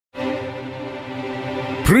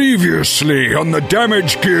Previously on the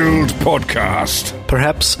Damage Guild podcast.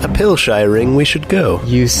 Perhaps a Pillshy ring we should go.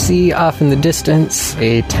 You see off in the distance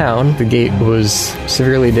a town. The gate was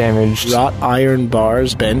severely damaged. Wrought iron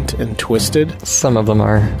bars bent and twisted. Some of them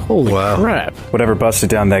are. Holy crap. Whatever busted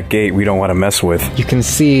down that gate, we don't want to mess with. You can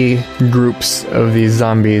see groups of these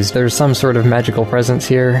zombies. There's some sort of magical presence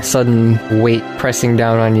here. Sudden weight pressing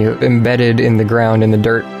down on you. Embedded in the ground, in the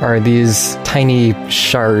dirt, are these tiny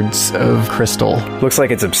shards of crystal. Looks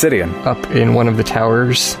like it's obsidian. Up in one of the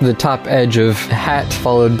towers, the top edge of hat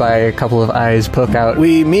followed by a couple of eyes poke out.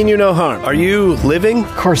 We mean you no harm. Are you living?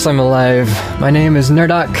 Of course I'm alive. My name is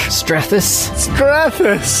Nerdok Strathis.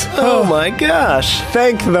 Strathis! Oh my gosh.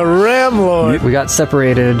 Thank the Ram Lord. We got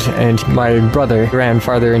separated, and my brother ran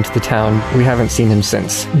farther into the town. We haven't seen him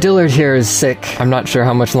since. Dillard here is sick. I'm not sure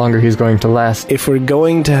how much longer he's going to last. If we're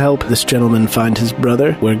going to help this gentleman find his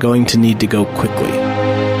brother, we're going to need to go quickly.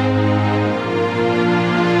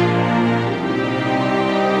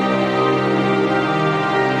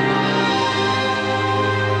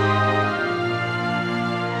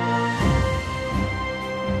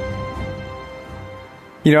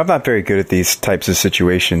 You know, I'm not very good at these types of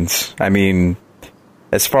situations. I mean,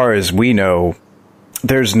 as far as we know,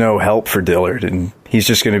 there's no help for Dillard, and he's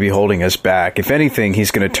just going to be holding us back. If anything,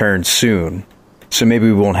 he's going to turn soon, so maybe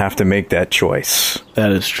we won't have to make that choice.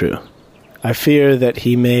 That is true. I fear that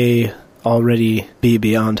he may already be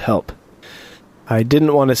beyond help. I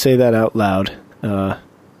didn't want to say that out loud, to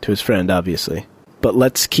his friend, obviously. But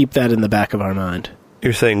let's keep that in the back of our mind.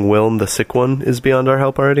 You're saying Wilm, the sick one, is beyond our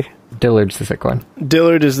help already? Dillard's the sick one.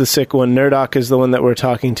 Dillard is the sick one, Nerdok is the one that we're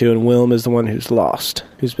talking to, and Wilm is the one who's lost,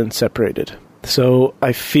 who's been separated. So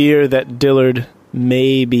I fear that Dillard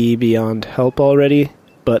may be beyond help already,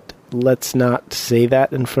 but let's not say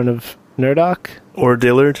that in front of Nerdok. Or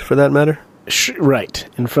Dillard, for that matter? Right,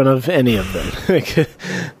 in front of any of them.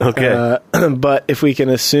 Okay. But if we can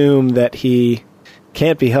assume that he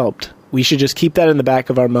can't be helped, we should just keep that in the back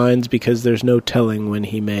of our minds because there's no telling when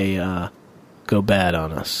he may go bad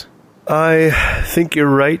on us. I think you're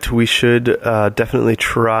right. We should definitely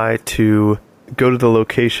try to go to the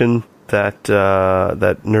location that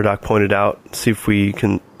Nerdok pointed out. See if we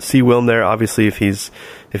can see Wilm there. Obviously, if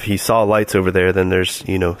he saw lights over there, then there's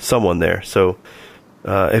someone there. So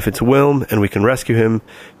if it's Wilm and we can rescue him,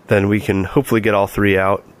 then we can hopefully get all three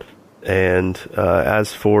out. And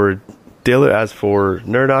as for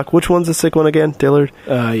Nerdok, which one's the sick one again? Dillard?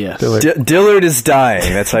 Yes. Dillard is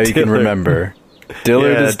dying. That's how you can remember.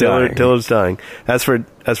 Dillard is dying. Dillard's dying. As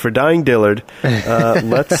for dying Dillard,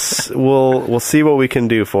 we'll see what we can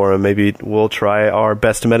do for him. Maybe we'll try our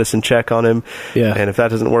best medicine check on him. Yeah. And if that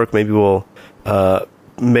doesn't work, maybe we'll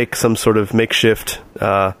make some sort of makeshift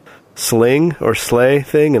sling or sleigh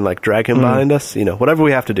thing and drag him behind us. Whatever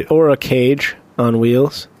we have to do. Or a cage on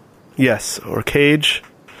wheels. Yes, or cage,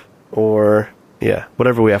 or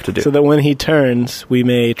whatever we have to do. So that when he turns, we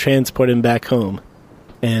may transport him back home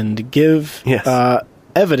and give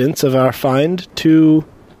evidence of our find to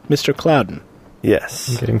Mr. Clouden. Yes.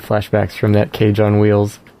 I'm getting flashbacks from that cage on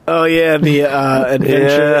wheels. Oh, yeah, the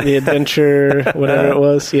adventure, whatever it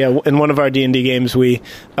was. Yeah, in one of our D&D games, we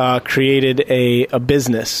created a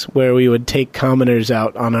business where we would take commoners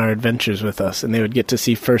out on our adventures with us, and they would get to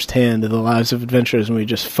see firsthand the lives of adventurers, and we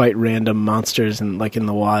just fight random monsters in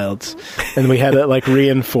the wilds. And we had it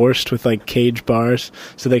reinforced with cage bars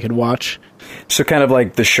so they could watch. So kind of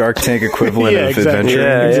like the Shark Tank equivalent of exactly. adventure.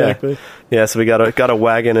 Yeah, exactly. Yeah, so we got a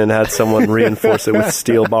wagon and had someone reinforce it with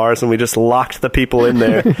steel bars, and we just locked the people in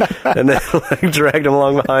there, and then dragged them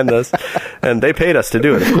along behind us. And they paid us to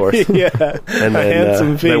do it, of course. Yeah, and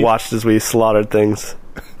then they watched as we slaughtered things.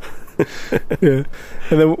 Yeah.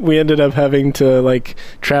 And then we ended up having to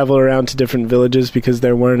travel around to different villages because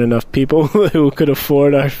there weren't enough people who could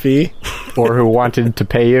afford our fee. Or who wanted to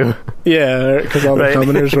pay you. Yeah, because all the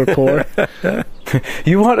commoners were poor.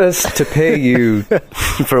 You want us to pay you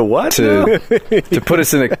for what? To put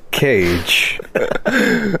us in a cage.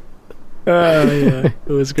 Yeah,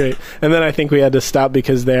 it was great. And then I think we had to stop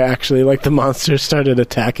because they're actually the monsters started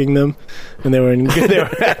attacking them, and they were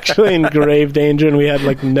actually in grave danger, and we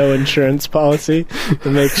had no insurance policy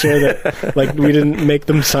to make sure that we didn't make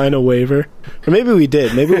them sign a waiver, or maybe we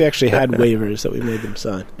did. Maybe we actually had waivers that we made them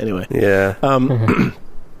sign. Anyway, yeah.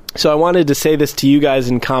 So I wanted to say this to you guys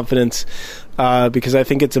in confidence because I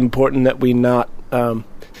think it's important that we not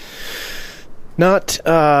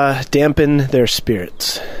dampen their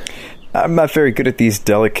spirits. I'm not very good at these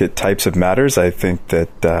delicate types of matters. I think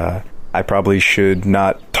that I probably should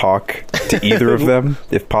not talk to either of them,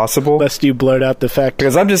 if possible. Lest you blurt out the fact.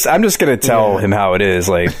 Because I'm just going to tell him how it is.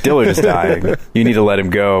 Dillard is dying. You need to let him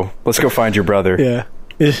go. Let's go find your brother. Yeah.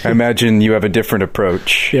 I imagine you have a different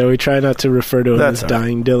approach. Yeah, we try not to refer to him That's as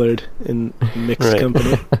Dying Dillard in mixed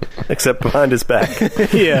company. Except behind his back.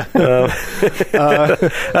 Yeah.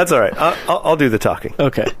 That's all right. I'll do the talking.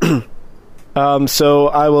 Okay. So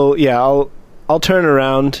I will. Yeah, I'll turn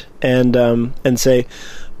around and say,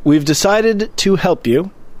 we've decided to help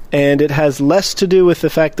you, and it has less to do with the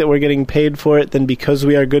fact that we're getting paid for it than because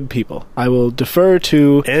we are good people. I will defer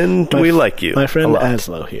to we like you, my friend a lot.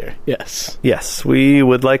 Azlo here. Yes. Yes, we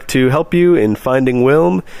would like to help you in finding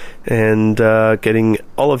Wilm and getting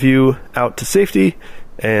all of you out to safety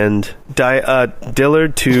and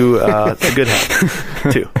Dillard to good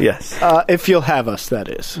health too. Yes. If you'll have us, that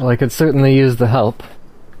is. Well, I could certainly use the help.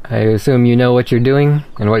 I assume you know what you're doing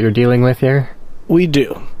and what you're dealing with here? We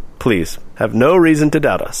do. Please, have no reason to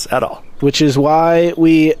doubt us at all. Which is why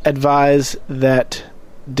we advise that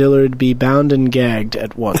Dillard be bound and gagged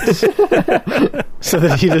at once. So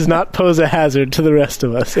that he does not pose a hazard to the rest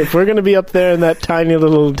of us. If we're going to be up there in that tiny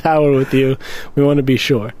little tower with you, we want to be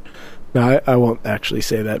sure. No, I won't actually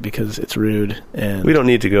say that because it's rude. And We don't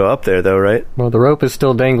need to go up there, though, right? Well, the rope is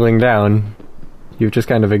still dangling down. You've just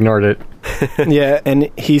kind of ignored it. Yeah,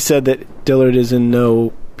 and he said that Dillard is in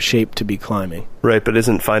no shape to be climbing. Right, but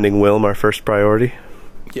isn't finding Wilm our first priority?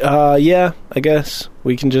 Yeah, I guess.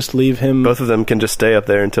 We can just leave him. Both of them can just stay up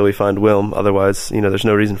there until we find Wilm. Otherwise, there's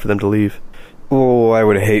no reason for them to leave. Oh, I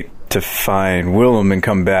would hate to find Willem and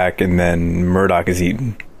come back and then Murdoch is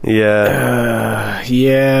eaten. Yeah.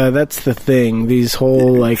 Yeah, that's the thing. These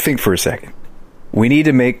whole, Think for a second. We need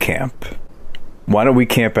to make camp. Why don't we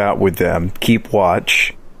camp out with them, keep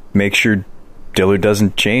watch, make sure Dillard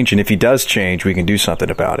doesn't change, and if he does change, we can do something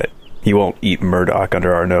about it. He won't eat Murdoch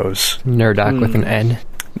under our nose. Nerdoc with an N.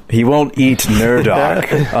 He won't eat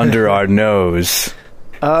Nerdoc under our nose.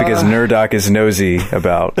 Because Nerdoc is nosy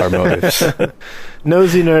about our motives.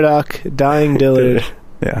 Nosy Nerdoc, Dying Dillard,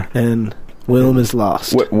 Yeah. and Wilm is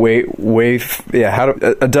lost.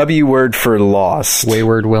 A W word for lost.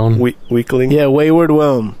 Wayward Wilm. Weakling? Yeah, Wayward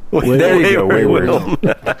Wilm. There you go, wayward.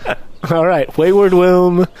 All right, Wayward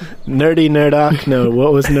Wilm, Nerdy Nerdoc. No,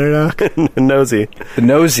 what was Nerdoc? Nosy.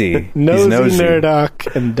 Nosy. He's Nosy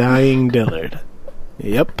Nerdoc and Dying Dillard.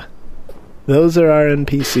 Yep. Those are our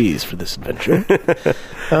NPCs for this adventure.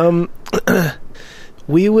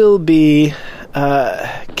 We will be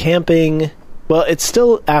camping. Well, it's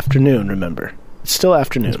still afternoon, remember. It's still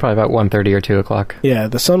afternoon. It's probably about 1:30 or 2 o'clock. Yeah,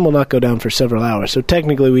 the sun will not go down for several hours, so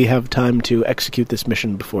technically we have time to execute this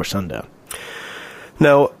mission before sundown.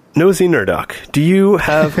 Now, Nosy Nerdoc, do you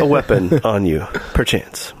have a weapon on you,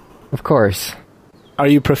 perchance? Of course. Are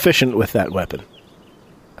you proficient with that weapon?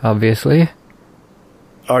 Obviously.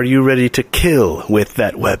 Are you ready to kill with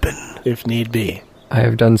that weapon? If need be. I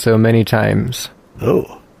have done so many times.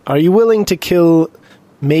 Oh. Are you willing to kill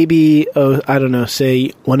maybe, I don't know,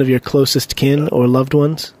 say one of your closest kin or loved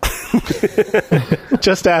ones?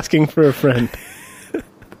 Just asking for a friend.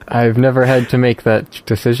 I've never had to make that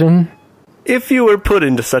decision. If you were put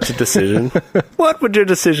into such a decision, what would your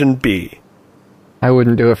decision be? I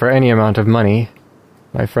wouldn't do it for any amount of money.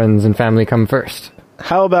 My friends and family come first.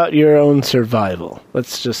 How about your own survival?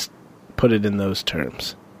 Let's just put it in those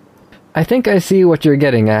terms. I think I see what you're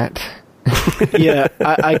getting at. Yeah,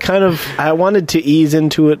 I wanted to ease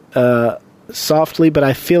into it softly, but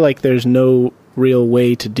I feel like there's no real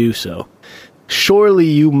way to do so. Surely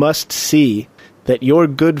you must see that your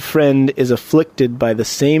good friend is afflicted by the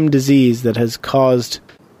same disease that has caused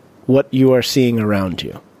what you are seeing around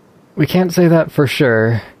you. We can't say that for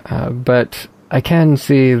sure, but I can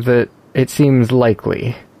see that it seems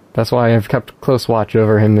likely. That's why I've kept close watch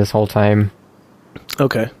over him this whole time.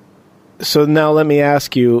 Okay. So now let me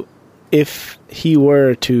ask you, if he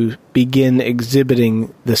were to begin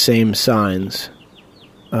exhibiting the same signs,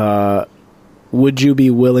 would you be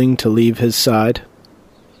willing to leave his side?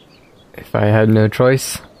 If I had no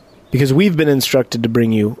choice? Because we've been instructed to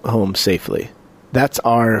bring you home safely. That's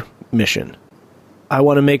our mission. I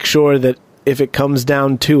want to make sure that if it comes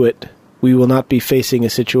down to it, we will not be facing a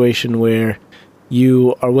situation where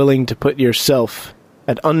you are willing to put yourself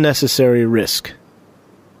at unnecessary risk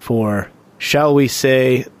for, shall we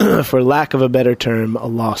say, for lack of a better term, a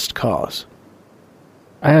lost cause.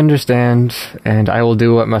 I understand, and I will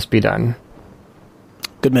do what must be done.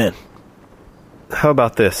 Good man. How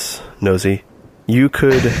about this, Nosy? You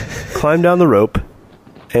could climb down the rope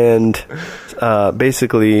and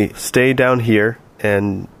basically stay down here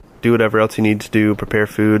and do whatever else you need to do, prepare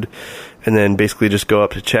food, and then basically just go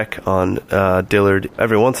up to check on Dillard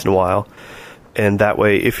every once in a while. And that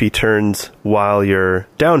way, if he turns while you're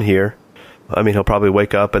down here, I mean, he'll probably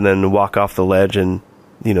wake up and then walk off the ledge and,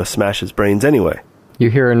 smash his brains anyway. You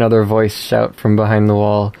hear another voice shout from behind the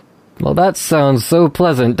wall. Well, that sounds so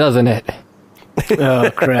pleasant, doesn't it? Oh,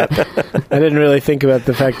 crap. I didn't really think about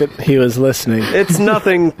the fact that he was listening. It's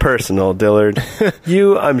nothing personal, Dillard.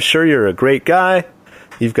 I'm sure you're a great guy.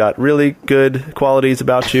 You've got really good qualities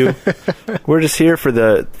about you. We're just here for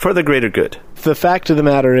the greater good. The fact of the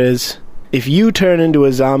matter is, if you turn into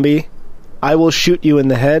a zombie, I will shoot you in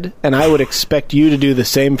the head, and I would expect you to do the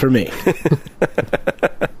same for me.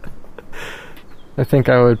 I think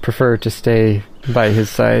I would prefer to stay by his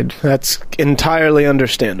side. That's entirely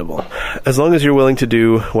understandable. As long as you're willing to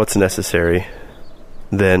do what's necessary,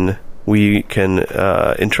 then we can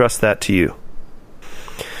entrust that to you.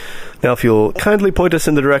 Now, if you'll kindly point us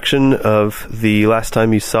in the direction of the last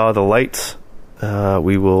time you saw the lights,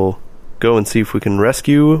 we will go and see if we can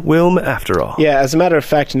rescue Wilm after all. Yeah, as a matter of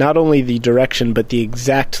fact, not only the direction, but the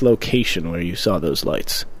exact location where you saw those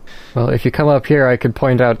lights. Well, if you come up here, I could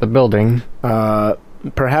point out the building.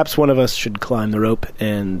 Perhaps one of us should climb the rope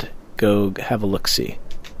and go have a look-see.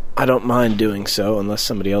 I don't mind doing so, unless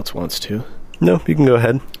somebody else wants to. No, you can go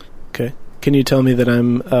ahead. Okay. Can you tell me that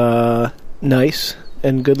I'm nice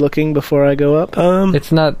and good-looking before I go up?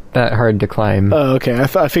 It's not that hard to climb. Oh, okay.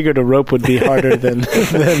 I figured a rope would be harder than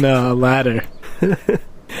a ladder.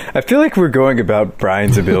 I feel like we're going about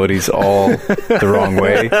Brian's abilities all the wrong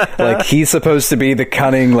way. Like, he's supposed to be the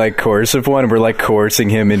cunning, like, coercive one, and we're, like, coercing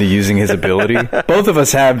him into using his ability. Both of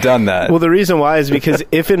us have done that. Well, the reason why is because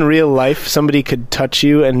if in real life somebody could touch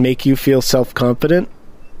you and make you feel self-confident,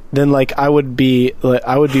 then, like, I would be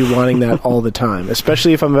wanting that all the time.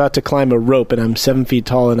 Especially if I'm about to climb a rope and I'm 7 feet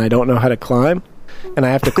tall and I don't know how to climb. And I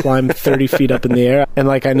have to climb 30 feet up in the air. And,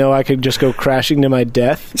 like, I know I could just go crashing to my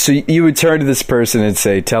death. So you would turn to this person and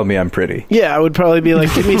say, tell me I'm pretty. Yeah, I would probably be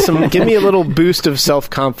like, give me a little boost of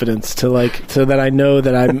self-confidence so that I know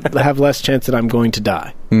that I have less chance that I'm going to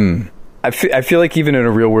die. I feel like even in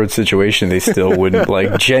a real-world situation, they still wouldn't,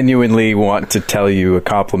 like, genuinely want to tell you a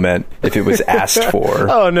compliment if it was asked for.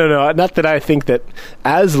 Oh, no. Not that I think that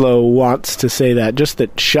Azlo wants to say that. Just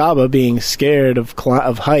that Shabba, being scared of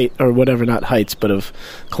height, or whatever, not heights, but of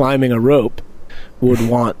climbing a rope, would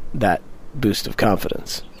want that boost of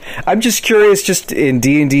confidence. I'm just curious, just in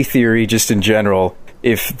D&D theory, just in general,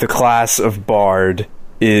 if the class of Bard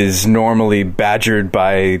is normally badgered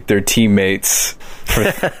by their teammates for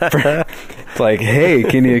like, hey,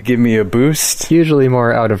 can you give me a boost? Usually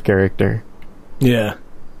more out of character. Yeah.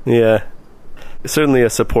 Certainly a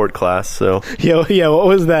support class, so. Yeah, what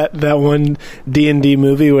was that one D&D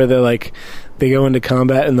movie where they go into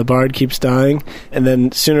combat and the bard keeps dying, and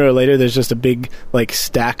then sooner or later there's just a big, like,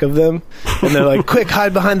 stack of them, and they're like, quick,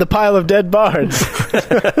 hide behind the pile of dead bards.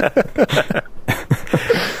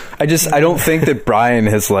 I don't think that Brian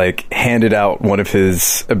has, like, handed out one of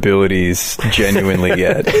his abilities genuinely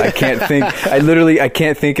yet. I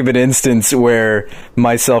can't think of an instance where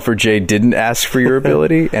myself or Jay didn't ask for your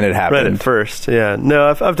ability and it happened. Read it first, yeah. No,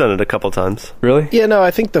 I've done it a couple times. Really? Yeah, no,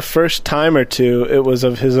 I think the first time or two it was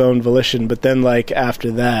of his own volition, but then, like,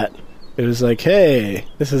 after that, it was like, hey,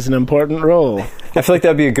 this is an important role. I feel like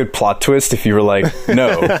that'd be a good plot twist if you were like,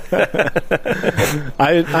 no.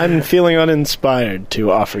 I'm feeling uninspired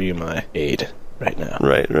to offer you my aid right now.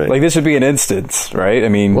 Right. Like, this would be an instance, right? I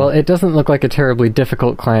mean... Well, it doesn't look like a terribly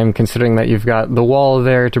difficult climb, considering that you've got the wall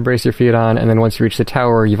there to brace your feet on, and then once you reach the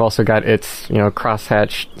tower, you've also got its,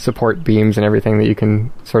 crosshatch support beams and everything that you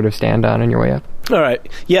can sort of stand on your way up. All right.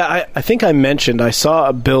 Yeah, I think I mentioned I saw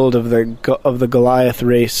a build of the Goliath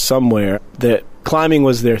race somewhere that climbing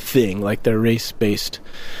was their thing, like their race-based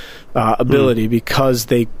ability, because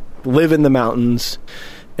they live in the mountains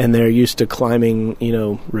and they're used to climbing,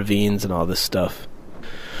 ravines and all this stuff.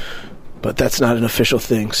 But that's not an official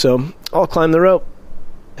thing, so I'll climb the rope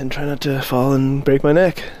and try not to fall and break my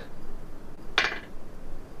neck.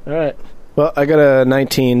 All right. Well, I got a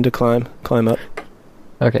 19 to climb up.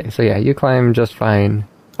 Okay, so yeah, you climb just fine.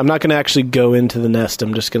 I'm not going to actually go into the nest.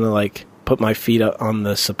 I'm just going to, like, put my feet up on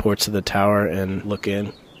the supports of the tower and look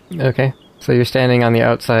in. Okay, so you're standing on the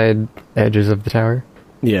outside edges of the tower?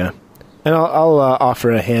 Yeah. And I'll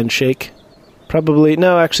offer a handshake. Probably,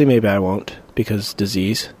 no, actually, maybe I won't, because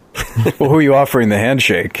disease. Well, who are you offering the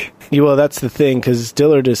handshake? Yeah, well, that's the thing, because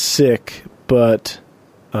Dillard is sick, but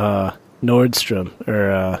Nordstrom,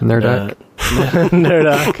 or... Nerdoc?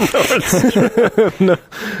 Nerdoc.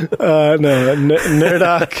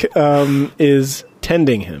 Nerdoc is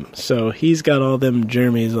tending him, so he's got all them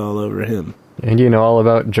germies all over him. And you know all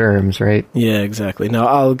about germs, right? Yeah, exactly. No,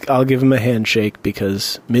 I'll give him a handshake,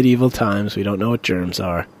 because medieval times, we don't know what germs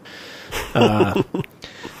are.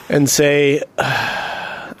 And say,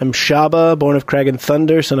 I'm Shabba, born of Crag and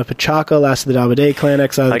Thunder, son of Pachaka, last of the Davide clan,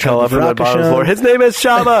 exile of the I call tribe up of from the bottom floor. Rakashan. His name is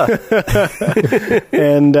Shabba!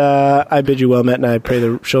 And I bid you well met, and I pray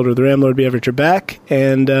the shoulder of the Ram Lord be ever at your back,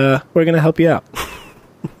 and we're going to help you out.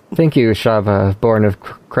 Thank you, Shabba, born of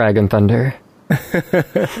Crag and Thunder.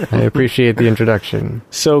 I appreciate the introduction.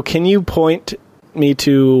 So can you point me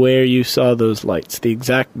to where you saw those lights, the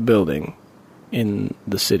exact building in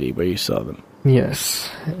the city where you saw them? Yes.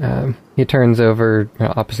 He turns over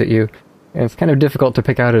opposite you, and it's kind of difficult to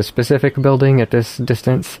pick out a specific building at this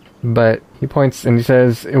distance, but he points and he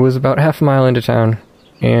says it was about half a mile into town,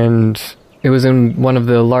 and it was in one of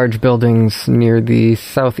the large buildings near the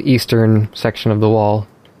southeastern section of the wall.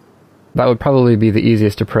 That would probably be the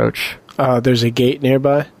easiest approach. There's a gate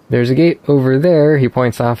nearby? There's a gate over there. He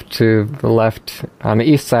points off to the left. On the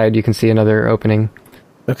east side, you can see another opening.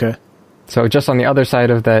 Okay. So just on the other side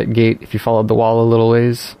of that gate, if you followed the wall a little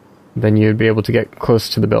ways, then you'd be able to get close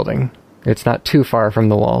to the building. It's not too far from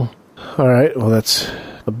the wall. All right. Well, that's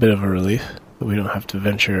a bit of a relief. We don't have to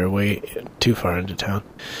venture away too far into town.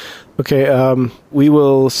 Okay, we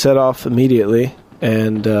will set off immediately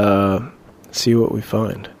and see what we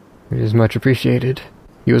find. It is much appreciated.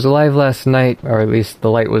 He was alive last night, or at least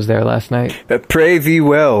the light was there last night. Pray thee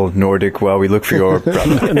well, Nordic, while we look for your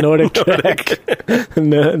brother. Nordic Trek.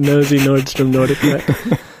 Nosy Nordstrom Nordic Trek.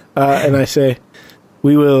 And I say,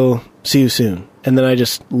 we will see you soon. And then I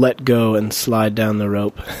just let go and slide down the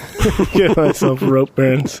rope. Give myself rope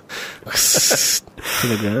burns to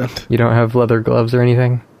the ground. You don't have leather gloves or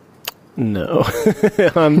anything? No.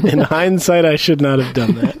 In hindsight, I should not have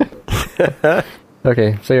done that.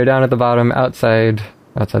 Okay, so you're down at the bottom, outside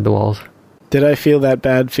the walls. Did I feel that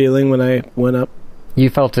bad feeling when I went up?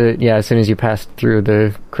 You felt it, yeah, as soon as you passed through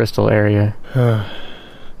the crystal area.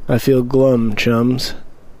 I feel glum, chums.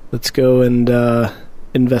 Let's go and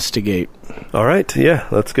investigate. All right, yeah,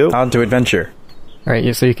 let's go. On to adventure. All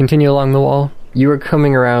right, so you continue along the wall. You were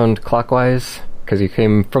coming around clockwise, because you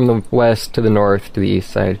came from the west to the north to the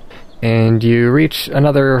east side. And you reach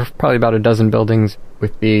another, probably about a dozen buildings,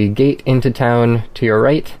 with the gate into town to your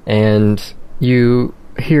right, and you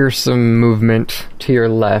hear some movement to your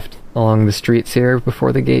left along the streets here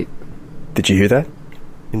before the gate. Did you hear that?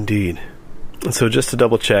 Indeed. So just to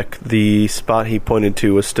double check, the spot he pointed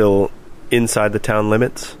to was still inside the town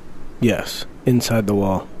limits? Yes, inside the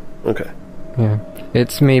wall. Okay. Yeah.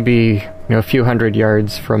 It's maybe, a few hundred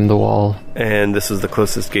yards from the wall. And this is the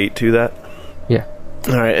closest gate to that? Yeah.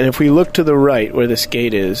 All right, and if we look to the right where this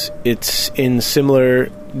gate is, it's in similar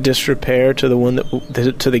disrepair to the one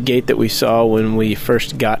to the gate that we saw when we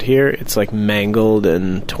first got here. It's like mangled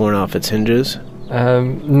and torn off its hinges.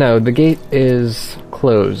 No, the gate is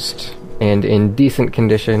closed and in decent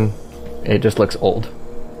condition. It just looks old.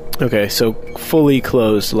 Okay, so fully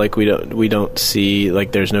closed, like we don't see,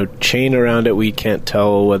 like there's no chain around it. We can't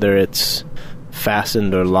tell whether it's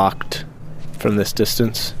fastened or locked from this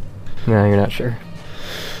distance. No, you're not sure.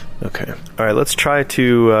 Okay. All right, let's try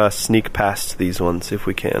to sneak past these ones if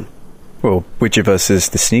we can. Well, which of us is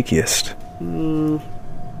the sneakiest?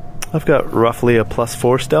 I've got roughly a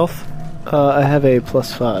 +4 stealth. I have a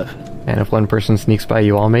 +5. And if one person sneaks by,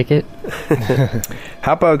 you all make it?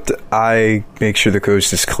 How about I make sure the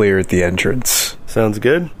coast is clear at the entrance? Sounds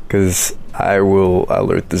good. Because I will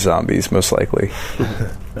alert the zombies, most likely.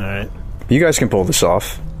 All right. You guys can pull this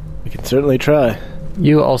off. We can certainly try.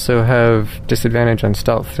 You also have disadvantage on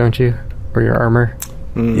stealth, don't you? Or your armor?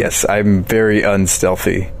 Yes, I'm very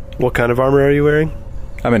unstealthy. What kind of armor are you wearing?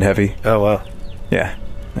 I'm in heavy. Oh, wow. Yeah.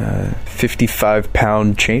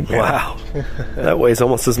 55-pound chainmail. Wow. That weighs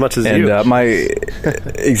almost as much as and, you. And my...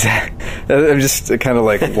 I'm just kind of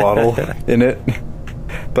like waddle in it.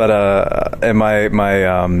 But, and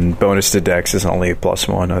my bonus to dex is only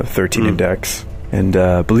 +1, a 13 in dex. And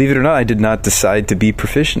believe it or not, I did not decide to be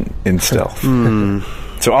proficient in stealth.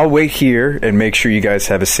 So I'll wait here and make sure you guys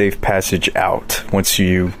have a safe passage out once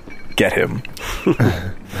you get him.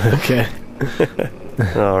 Okay.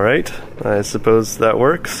 All right. I suppose that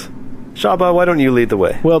works. Shabba, why don't you lead the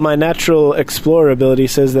way? Well, my natural explorer ability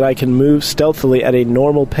says that I can move stealthily at a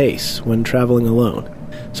normal pace when traveling alone.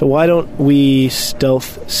 So why don't we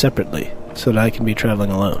stealth separately so that I can be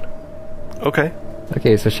traveling alone? Okay.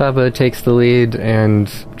 Okay, so Shabba takes the lead and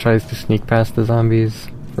tries to sneak past the zombies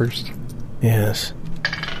first. Yes.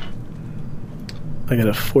 I got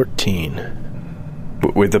a 14.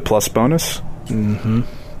 With the plus bonus? Mm-hmm.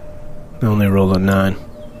 I only rolled a 9.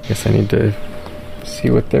 Guess I need to see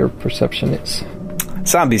what their perception is.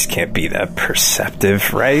 Zombies can't be that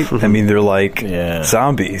perceptive, right? I mean, they're like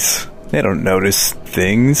zombies. They don't notice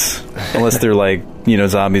things unless they're like,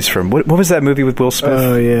 zombies from what was that movie with Will Smith?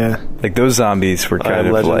 Oh yeah, like those zombies were kind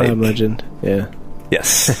of Legend. like I'm Legend. Yeah.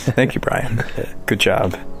 Yes, thank you, Brian. Good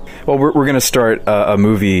job. Well, we're going to start a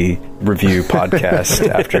movie review podcast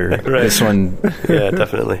after this one. Yeah,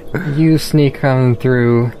 definitely. You sneak on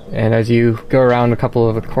through, and as you go around a couple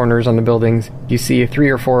of the corners on the buildings, you see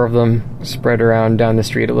 3 or 4 of them spread around down the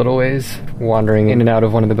street a little ways, wandering in and out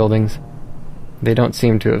of one of the buildings. They don't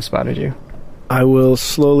seem to have spotted you. I will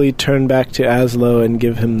slowly turn back to Azlo and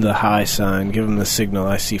give him the high sign, give him the signal.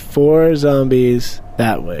 I see 4 zombies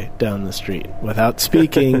that way, down the street, without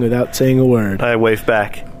speaking, without saying a word. I wave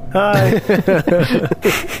back. Hi.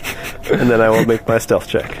 And then I will make my stealth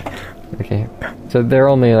check. Okay. So they're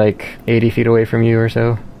only like 80 feet away from you or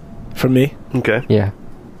so? From me? Okay. Yeah.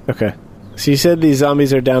 Okay. So you said these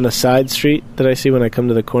zombies are down a side street that I see when I come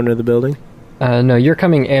to the corner of the building? No, you're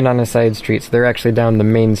coming in on a side street, so they're actually down the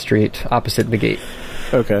main street opposite the gate.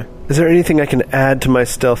 Okay. Is there anything I can add to my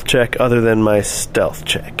stealth check other than my stealth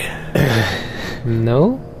check?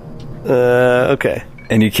 No? Okay.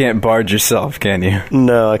 And you can't barge yourself, can you?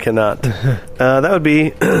 No, I cannot. That would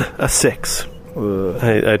be a 6.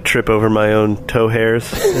 I trip over my own toe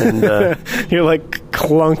hairs. And, you're like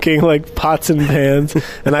clunking like pots and pans.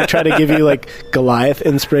 And I try to give you like Goliath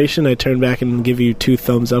inspiration. I turn back and give you 2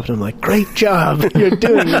 thumbs up. And I'm like, great job. You're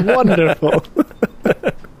doing wonderful.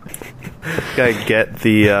 I get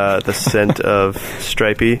the scent of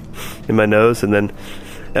Stripey in my nose. And then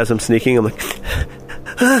as I'm sneaking, I'm like...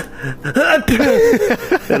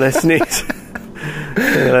 and I sneeze.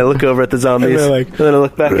 And I look over at the zombies. And then I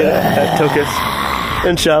look back at Tokas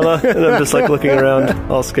and Shabba. And I'm just like looking around,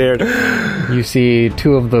 all scared. You see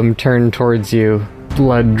 2 of them turn towards you,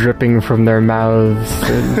 blood dripping from their mouths,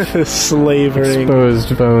 and slavering,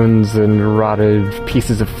 exposed bones and rotted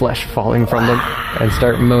pieces of flesh falling from them, and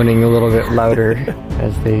start moaning a little bit louder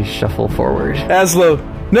as they shuffle forward. Azlo,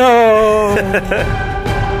 no!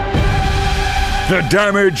 The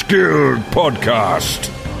Damage Guild Podcast.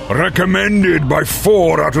 Recommended by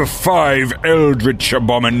 4 out of 5 Eldritch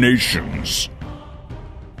Abominations.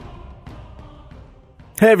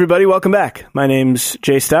 Hey everybody, welcome back. My name's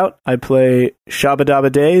Jay Stout. I play Shabba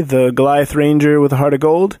Dabba Day, the Goliath Ranger with a heart of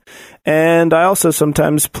gold. And I also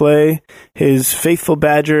sometimes play his faithful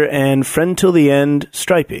badger and friend till the end,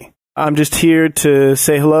 Stripey. I'm just here to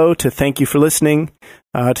say hello, to thank you for listening,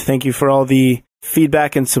 to thank you for all the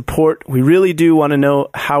feedback and support. We really do want to know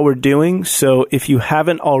how we're doing. So if you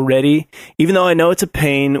haven't already, even though I know it's a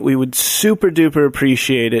pain, we would super duper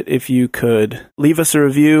appreciate it if you could leave us a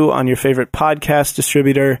review on your favorite podcast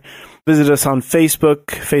distributor. Visit us on Facebook,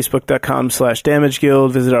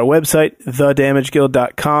 facebook.com/damageguild. Visit our website,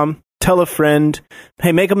 thedamageguild.com. Tell a friend,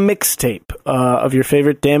 hey, make a mixtape of your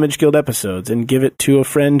favorite Damage Guild episodes and give it to a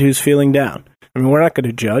friend who's feeling down. I mean, we're not going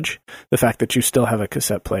to judge the fact that you still have a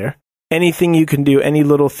cassette player. Anything you can do, any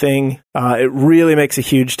little thing, it really makes a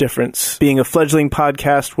huge difference. Being a fledgling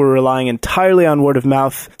podcast, we're relying entirely on word of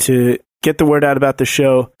mouth to get the word out about the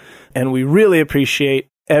show, and we really appreciate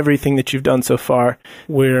everything that you've done so far.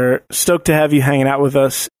 We're stoked to have you hanging out with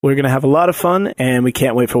us. We're going to have a lot of fun, and we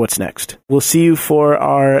can't wait for what's next. We'll see you for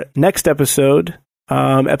our next episode,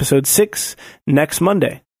 episode 6, next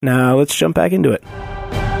Monday. Now, let's jump back into it.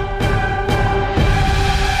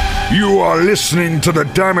 You are listening to the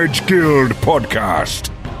Damage Guild Podcast.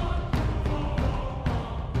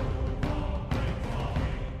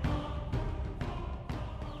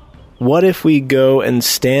 What if we go and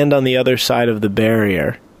stand on the other side of the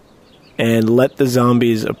barrier and let the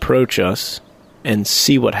zombies approach us and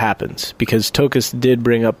see what happens? Because Tokas did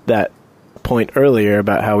bring up that point earlier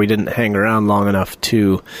about how we didn't hang around long enough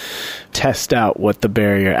to test out what the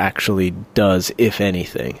barrier actually does, if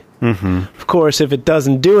anything. Mm-hmm. Of course, if it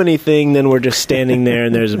doesn't do anything, then we're just standing there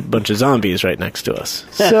and there's a bunch of zombies right next to us.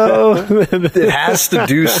 So it has to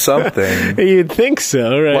do something. You'd think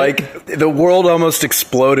so, right? Like, the world almost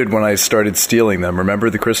exploded when I started stealing them.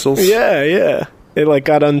 Remember the crystals? Yeah. It, like,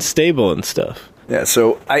 got unstable and stuff. Yeah,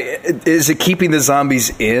 so is it keeping the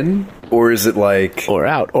zombies in, or is it like... Or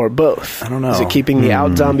out, or both. I don't know. Is it keeping the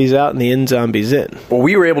out zombies out and the in zombies in? Well,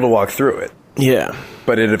 we were able to walk through it. Yeah.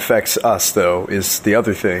 But it affects us, though, is the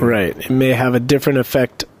other thing. Right. It may have a different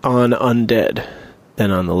effect on undead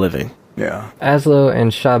than on the living. Yeah. Azlo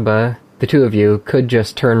and Shabba, the 2 of you, could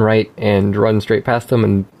just turn right and run straight past them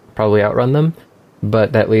and probably outrun them,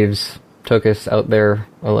 but that leaves Tokas out there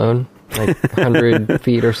alone, like 100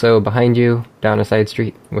 feet or so behind you, down a side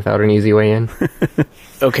street, without an easy way in.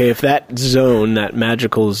 Okay, if that zone, that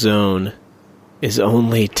magical zone, is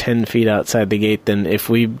only 10 feet outside the gate, then if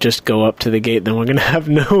we just go up to the gate, then we're going to have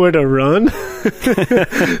nowhere to run.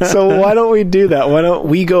 So why don't we do that? Why don't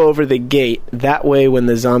we go over the gate? That way, when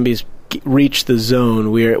the zombies reach the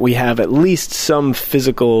zone, we have at least some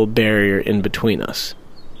physical barrier in between us.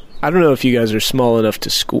 I don't know if you guys are small enough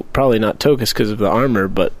to probably not Tokas because of the armor,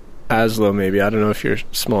 but Azlo maybe. I don't know if you're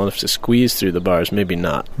small enough to squeeze through the bars. Maybe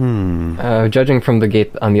not. Judging from the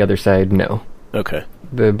gate on the other side, no. Okay.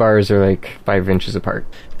 The bars are like 5 inches apart.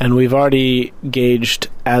 And we've already gauged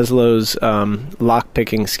Aslo's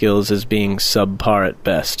lock-picking skills as being subpar at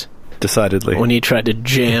best. Decidedly. When he tried to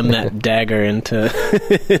jam that dagger into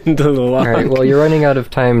the lock. All right, well, you're running out of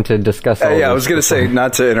time to discuss all Yeah, I was going to say,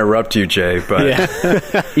 not to interrupt you, Jay, but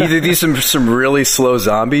either these are some really slow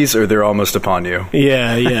zombies or they're almost upon you.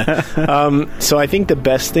 Yeah. So I think the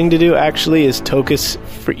best thing to do, actually, is Tokas,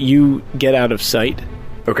 you get out of sight.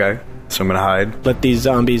 Okay. So I'm going to hide. Let these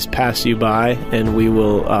zombies pass you by, and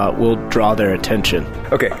we'll draw their attention.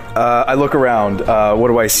 Okay. I look around. What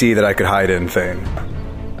do I see that I could hide in, Thane?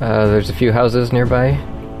 There's a few houses nearby.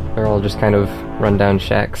 They're all just kind of run-down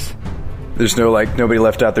shacks. There's no, nobody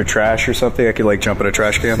left out their trash or something? I could, jump in a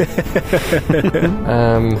trash can?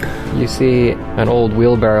 You see an old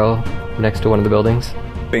wheelbarrow next to one of the buildings.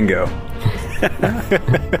 Bingo.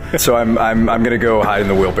 So I'm going to go hide in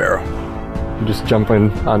the wheelbarrow. Just jump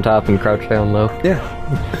on top and crouch down low. Yeah.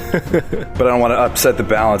 But I don't want to upset the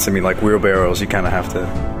balance. I mean, like wheelbarrows, you kind of have to...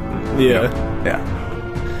 Yeah. Yeah.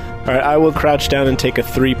 All right, I will crouch down and take a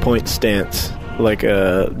 3-point stance, like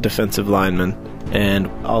a defensive lineman, and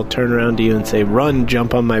I'll turn around to you and say, "Run,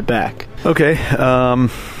 jump on my back." Okay.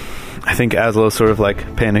 I think Azlo sort of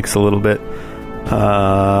panics a little bit.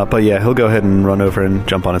 But yeah, he'll go ahead and run over and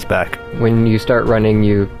jump on his back. When you start running,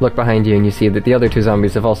 you look behind you and you see that the other 2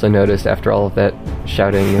 zombies have also noticed after all of that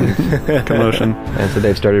shouting and commotion. And so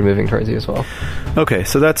they've started moving towards you as well. Okay,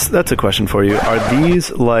 so that's a question for you. Are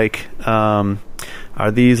these like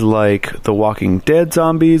the Walking Dead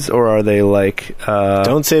zombies, or are they like...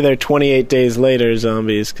 Don't say they're 28 Days Later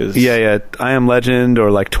zombies, because... Yeah, I Am Legend, or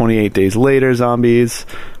 28 Days Later zombies.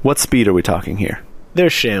 What speed are we talking here? They're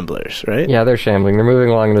shamblers, right? Yeah, they're shambling. They're moving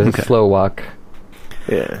along in a slow walk.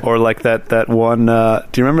 Yeah. Or that one...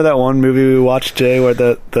 do you remember that one movie we watched, Jay, where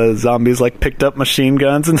the zombies picked up machine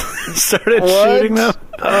guns and started shooting them?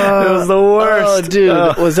 It was the worst. Oh,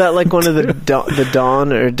 dude. Was that one of the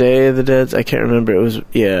Dawn or Day of the Dead? I can't remember. It was...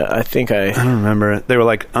 Yeah, I think I don't remember. They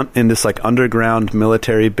were in this underground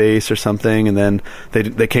military base or something, and then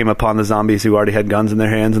they came upon the zombies who already had guns in their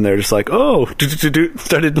hands, and they were just started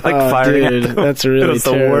firing dude, at them. That's really it was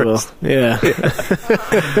terrible. The worst. Yeah.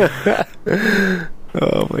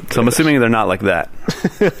 Oh my God. So I'm assuming they're not like that.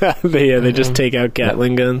 They just take out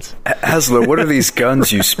Gatling guns. Azlo, what are these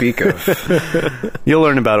guns you speak of? You'll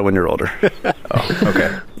learn about it when you're older. Oh,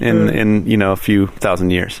 okay. In a few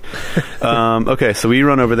thousand years. Okay, so we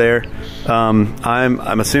run over there.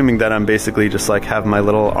 I'm assuming that I'm basically just have my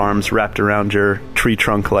little arms wrapped around your tree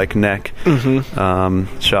trunk neck,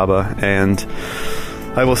 Shabba, and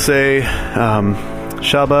I will say,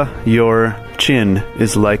 Shabba, your chin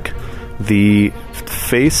is like the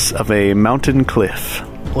face of a mountain cliff.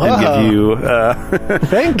 Wow. And give you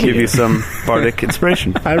Thank give you. you some bardic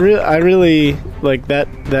inspiration. I really like that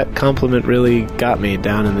compliment. Really got me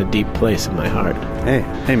down in the deep place in my heart.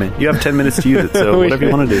 Hey man, you have 10 minutes to use it, so whatever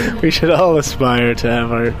you want to do. We should all aspire to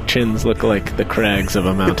have our chins look like the crags of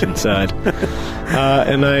a mountainside.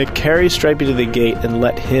 And I carry Stripey to the gate and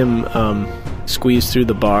let him squeeze through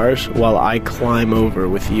the bars while I climb over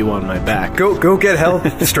with you on my back. Go get help,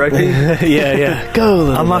 Stripey. Yeah.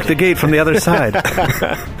 Go. Unlock the gate from the other side.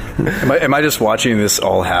 Am I just watching this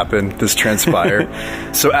all happen, this transpire?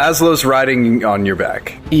 So Azlo's riding on your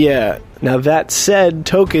back. Yeah. Now that said,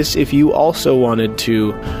 Tokas, if you also wanted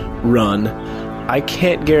to run, I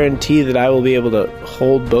can't guarantee that I will be able to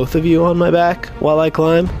hold both of you on my back while I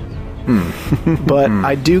climb. But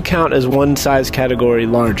I do count as one size category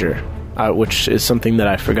larger. Which is something that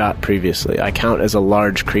I forgot previously. I count as a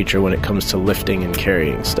large creature when it comes to lifting and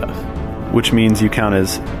carrying stuff. Which means you count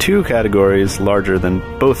as 2 categories larger than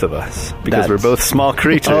both of us, because we're both small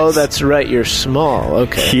creatures. Oh, that's right, you're small.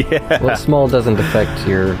 Okay. Yeah. Well, small doesn't affect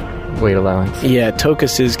your weight allowance. Yeah,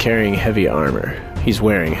 Tokas is carrying heavy armor. He's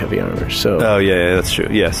wearing heavy armor, so... Oh, yeah, that's true.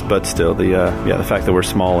 Yes, but still, the fact that we're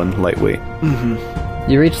small and lightweight.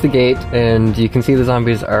 You reach the gate, and you can see the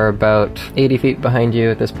zombies are about 80 feet behind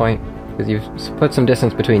you at this point, because you've put some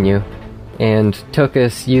distance between you. And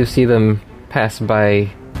Tokas, you see them pass by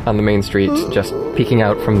on the main street, just peeking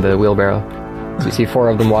out from the wheelbarrow. So you see 4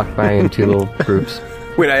 of them walk by in 2 little groups.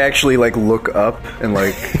 Wait, I actually look up and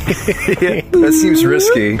That seems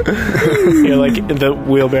risky. You're like, the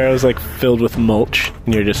wheelbarrow's like filled with mulch,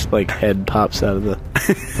 and you're just like, head pops out of the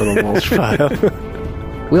little mulch pile.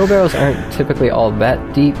 Wheelbarrows aren't typically all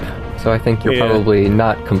that deep, so I think you're probably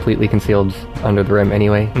not completely concealed under the rim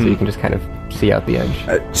anyway, so you can just kind of see out the edge.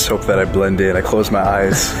 I just hope that I blend in. I close my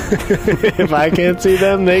eyes. If I can't see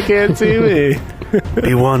them, they can't see me.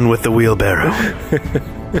 Be one with the wheelbarrow.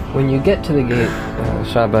 When you get to the gate,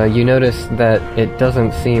 Shabba, you notice that it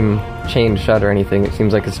doesn't seem chained shut or anything. It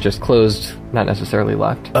seems like it's just closed, not necessarily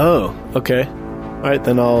locked. Oh, okay. All right,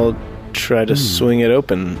 then I'll try to swing it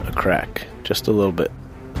open a crack, just a little bit.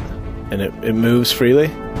 And it moves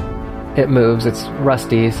freely? It moves. It's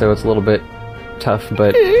rusty, so it's a little bit tough,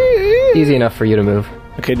 but easy enough for you to move.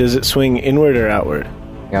 Okay, does it swing inward or outward?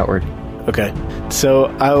 Outward. Okay, so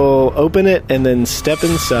I will open it and then step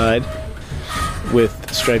inside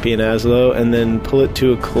with Stripey and Azlo, and then pull it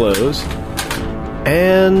to a close.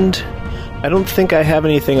 And I don't think I have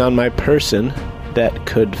anything on my person that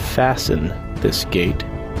could fasten this gate.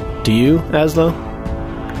 Do you, Azlo?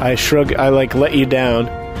 I shrug. I let you down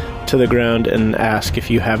to the ground and ask if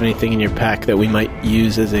you have anything in your pack that we might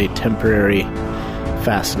use as a temporary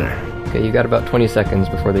fastener. Okay, you got about 20 seconds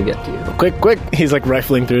before they get to you. Quick! He's like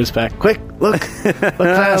rifling through his pack. Quick, look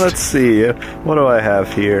fast. Let's see. What do I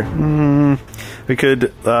have here? You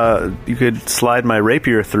could slide my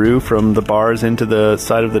rapier through from the bars into the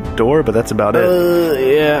side of the door, but that's about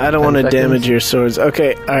it. Yeah, I don't want to damage your swords.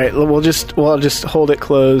 Okay, all right. I'll just hold it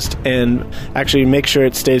closed and actually make sure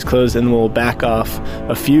it stays closed, and we'll back off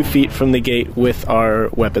a few feet from the gate with our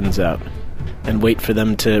weapons out and wait for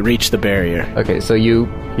them to reach the barrier. Okay, so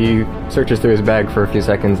he searches through his bag for a few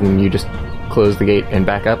seconds, and then you just close the gate and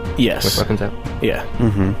back up? Yes. With weapons out? Yeah.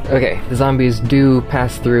 Mm-hmm. Okay, the zombies do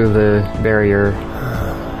pass through the barrier.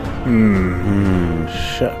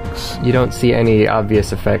 Shucks. You don't see any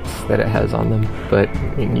obvious effects that it has on them, but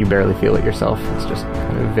you barely feel it yourself. It's just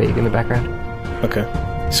kind of vague in the background. Okay.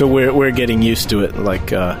 So we're getting used to it, like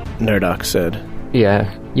Nerdok said.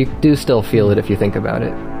 Yeah, you do still feel it if you think about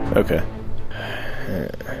it. Okay.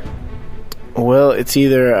 Well, it's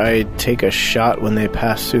either I take a shot when they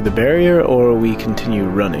pass through the barrier, or we continue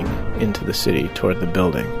running into the city toward the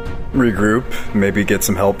building. Regroup, maybe get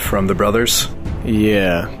some help from the brothers.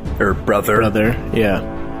 Yeah. Or brother,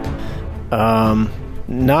 yeah.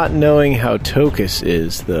 Not knowing how Tokas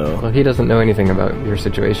is, though. Well, he doesn't know anything about your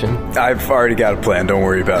situation. I've already got a plan, don't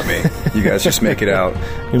worry about me. You guys just make it out.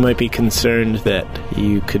 We might be concerned that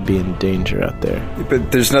you could be in danger out there.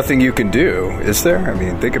 But there's nothing you can do, is there? I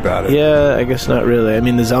mean, think about it. Yeah, I guess not really. I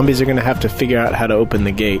mean, the zombies are going to have to figure out how to open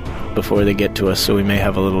the gate before they get to us, so we may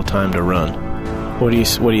have a little time to run. What do you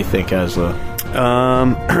think, Azlo?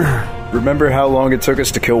 Remember how long it took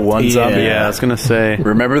us to kill one zombie? Yeah, I was gonna say.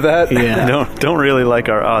 Remember that? Yeah. Don't really like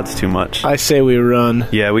our odds too much. I say we run.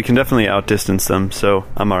 Yeah, we can definitely outdistance them, so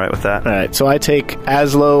I'm alright with that. Alright, so I take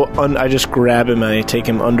Azlo, I just grab him and I take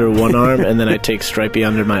him under one arm, and then I take Stripey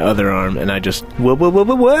under my other arm, and I just whoa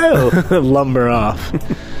lumber off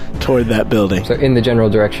toward that building. So in the general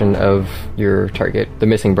direction of your target, the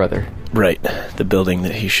missing brother. Right, the building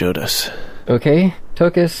that he showed us. Okay,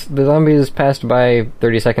 Tokas, the zombies passed by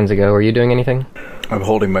 30 seconds ago. Are you doing anything? I'm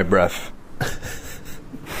holding my breath.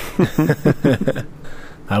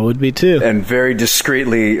 I would be too. And very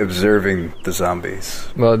discreetly observing the zombies.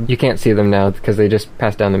 Well, you can't see them now because they just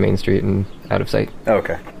passed down the main street and out of sight.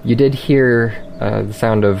 Okay. You did hear the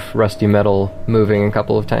sound of rusty metal moving a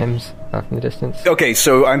couple of times off in the distance. Okay,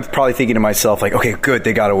 so I'm probably thinking to myself, like, okay, good,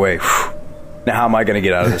 they got away. Whew. Now how am I going to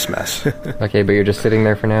get out of this mess? Okay, but you're just sitting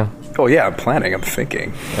there for now? Oh yeah, I'm planning, I'm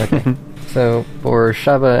thinking. Okay. So, for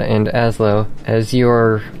Shabba and Azlo, as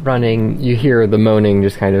you're running, you hear the moaning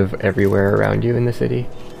just kind of everywhere around you in the city.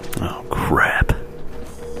 Oh, crap.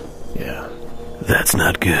 Yeah. That's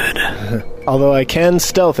not good. Although I can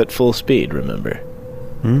stealth at full speed, remember?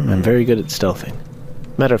 I'm very good at stealthing.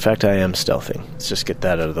 Matter of fact, I am stealthing. Let's just get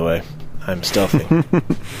that out of the way. I'm stealthing.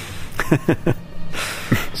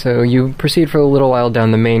 So you proceed for a little while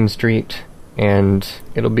down the main street, and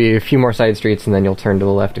it'll be a few more side streets, and then you'll turn to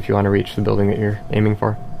the left if you want to reach the building that you're aiming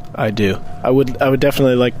for. I do. I would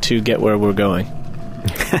definitely like to get where we're going.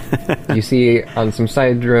 You see on some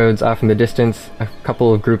side roads off in the distance a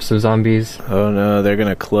couple of groups of zombies. Oh no, they're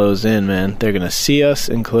gonna close in, man. They're gonna see us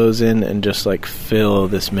and close in and just like fill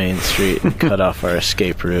this main street and cut off our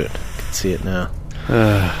escape route. I can see it now.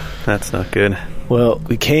 That's not good. Well,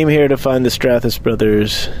 we came here to find the Strathis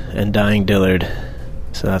brothers and dying Dillard,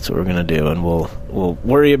 so that's what we're gonna do, and we'll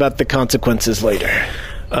worry about the consequences later.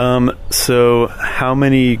 So how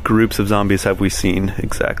many groups of zombies have we seen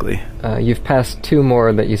exactly? You've passed two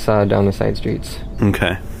more that you saw down the side streets.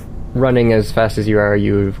 Okay. running as fast as you are,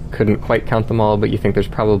 you couldn't quite count them all, but you think there's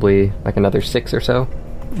probably like another 6 or so.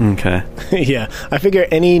 Okay. Yeah, I figure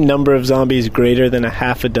any number of zombies greater than a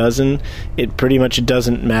half a dozen, it pretty much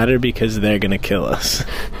doesn't matter because they're going to kill us.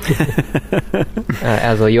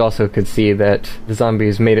 Azlo, you also could see that the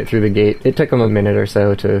zombies made it through the gate. It took them a minute or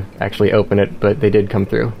so to actually open it, but they did come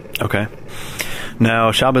through. Okay.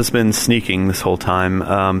 Now, Shabba's been sneaking this whole time.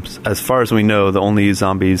 As far as we know, the only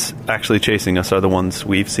zombies actually chasing us are the ones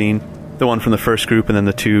we've seen. The one from the first group and then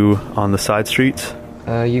the 2 on the side streets.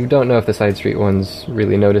 You don't know if the side street ones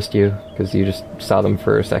really noticed you, because you just saw them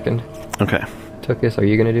for a second. Okay. Tokas, are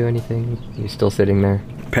you going to do anything? You're still sitting there.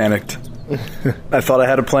 Panicked. I thought I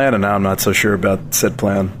had a plan, and now I'm not so sure about said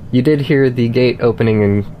plan. You did hear the gate opening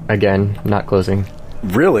and again, not closing.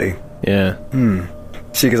 Really? Yeah.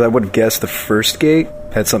 See, because I would have guessed the first gate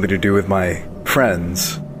had something to do with my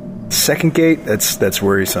friends. Second gate, that's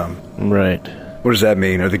worrisome. Right. What does that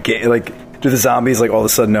mean? Are the gate do the zombies all of a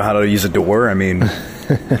sudden know how to use a door? I mean,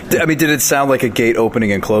 did it sound like a gate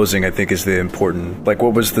opening and closing? I think is the important.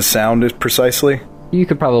 What was the sound precisely? You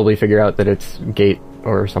could probably figure out that it's gate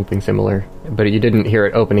or something similar, but you didn't hear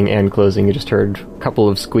it opening and closing. You just heard a couple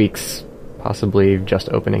of squeaks, possibly just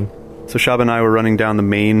opening. So Shabba and I were running down the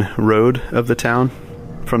main road of the town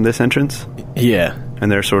from this entrance? Yeah.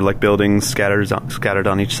 And there's sort of buildings scattered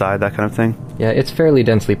on each side, that kind of thing? Yeah, it's fairly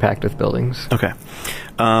densely packed with buildings. Okay.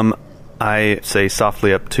 I say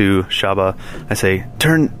softly up to Shabba, I say,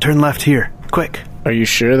 turn left here, quick. Are you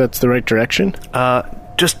sure that's the right direction?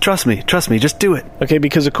 Just trust me, just do it. Okay,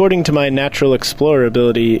 because according to my natural explorer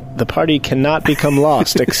ability, the party cannot become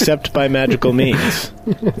lost except by magical means.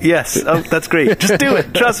 Yes, that's great. Just do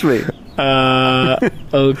it, trust me.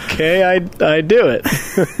 Okay, I do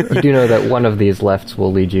it. You do know that one of these lefts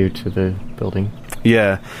will lead you to the building.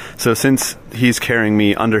 Yeah, so since he's carrying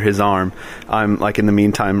me under his arm, I'm, in the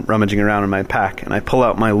meantime, rummaging around in my pack, and I pull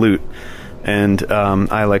out my lute, and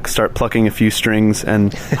I, start plucking a few strings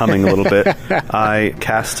and humming a little bit. I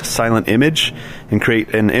cast Silent Image and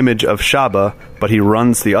create an image of Shabba, but he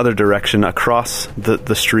runs the other direction across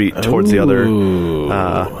the street towards the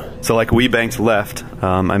other... So we banked left,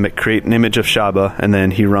 I create an image of Shabba, and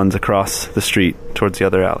then he runs across the street towards the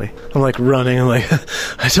other alley. I'm running,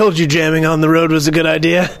 I told you jamming on the road was a good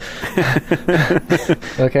idea.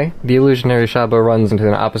 Okay. The illusionary Shabba runs into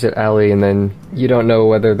an opposite alley, and then you don't know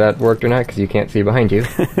whether that worked or not because you can't see behind you.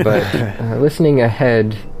 But listening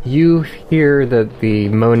ahead, you hear that the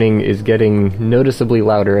moaning is getting noticeably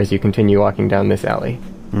louder as you continue walking down this alley.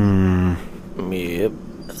 Yep.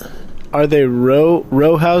 Are they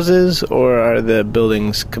row houses, or are the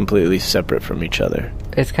buildings completely separate from each other?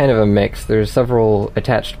 It's kind of a mix. There's several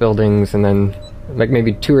attached buildings, and then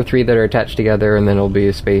maybe 2 or 3 that are attached together, and then there'll be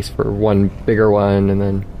a space for one bigger one, and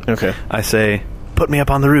then... Okay. I say, put me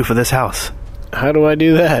up on the roof of this house. How do I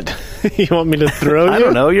do that? You want me to throw you? I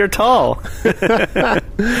don't know, you're tall.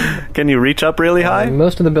 Can you reach up really high?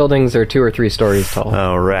 Most of the buildings are 2 or 3 stories tall.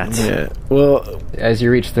 Oh, rats. Yeah. Well... As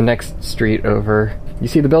you reach the next street over, you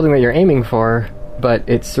see the building that you're aiming for, but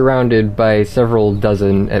it's surrounded by several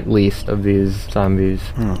dozen, at least, of these zombies.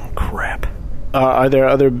 Oh, crap. Are there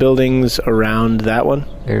other buildings around that one?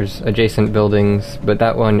 There's adjacent buildings, but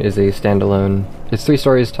that one is a standalone. It's 3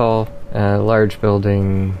 stories tall, a large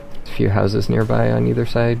building, a few houses nearby on either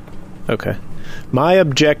side. Okay. My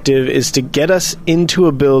objective is to get us into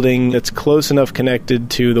a building that's close enough connected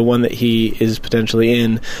to the one that he is potentially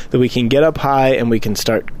in that we can get up high and we can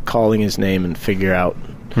start calling his name and figure out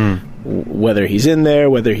whether he's in there,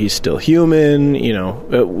 whether he's still human,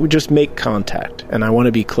 we just make contact. And I want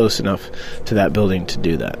to be close enough to that building to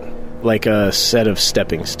do that. Like a set of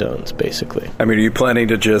stepping stones, basically. I mean, are you planning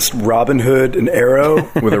to just Robin Hood an arrow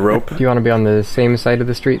with a rope? Do you want to be on the same side of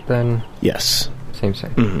the street then? Yes. Same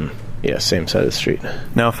side. Mm-hmm. Yeah, same side of the street.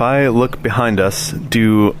 Now, if I look behind us,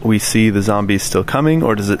 do we see the zombies still coming,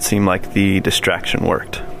 or does it seem like the distraction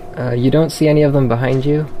worked? You don't see any of them behind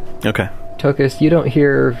you. Okay. Tokas, you don't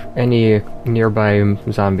hear any nearby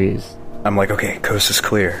zombies. I'm okay, coast is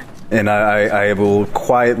clear. And I will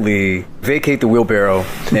quietly vacate the wheelbarrow,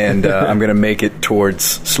 and I'm going to make it towards,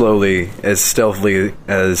 slowly, as stealthily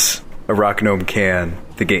as a rock gnome can,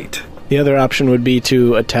 the gate. The other option would be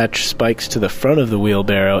to attach spikes to the front of the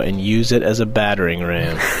wheelbarrow and use it as a battering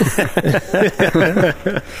ram.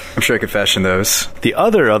 I'm sure I could fashion those. The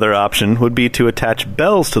other option would be to attach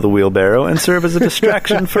bells to the wheelbarrow and serve as a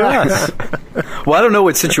distraction for us. Well, I don't know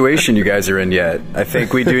what situation you guys are in yet. I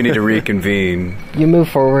think we do need to reconvene. You move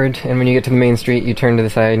forward, and when you get to the main street, you turn to the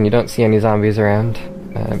side, and you don't see any zombies around.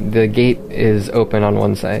 The gate is open on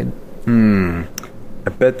one side. I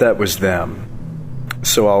bet that was them.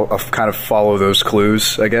 So I'll kind of follow those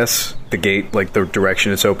clues, I guess. The gate, like the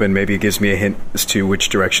direction it's open, maybe it gives me a hint as to which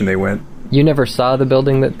direction they went. You never saw the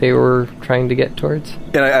building that they were trying to get towards?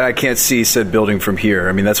 And I can't see said building from here.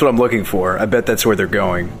 I mean, that's what I'm looking for. I bet that's where they're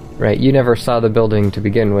going. Right, you never saw the building to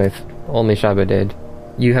begin with. Only Shabba did.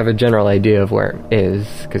 You have a general idea of where it is,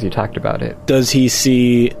 because you talked about it. Does he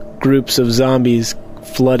see groups of zombies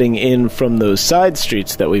flooding in from those side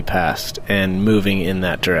streets that we passed and moving in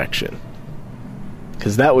that direction?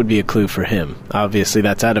 Because that would be a clue for him. Obviously,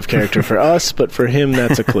 that's out of character for us, but for him,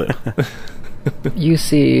 that's a clue. You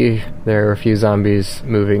see there are a few zombies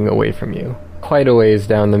moving away from you. Quite a ways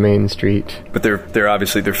down the main street. But they're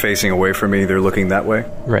obviously facing away from me. They're looking that way.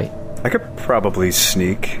 Right. I could probably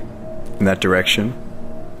sneak in that direction.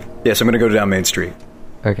 Yes, I'm going to go down Main Street.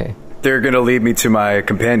 Okay. They're going to lead me to my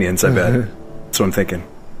companions, I bet. That's what I'm thinking.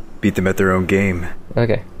 Beat them at their own game.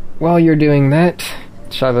 Okay. While you're doing that,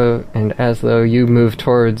 Shabba and Azlo, you move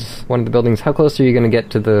towards one of the buildings. How close are you going to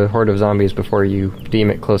get to the horde of zombies before you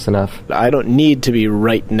deem it close enough? I don't need to be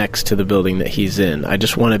right next to the building that he's in. I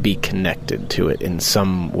just want to be connected to it in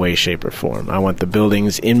some way, shape, or form. I want the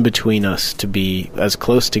buildings in between us to be as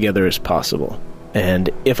close together as possible. And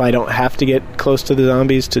if I don't have to get close to the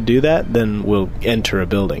zombies to do that, then we'll enter a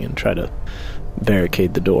building and try to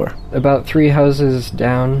barricade the door. About 3 houses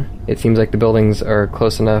down, it seems like the buildings are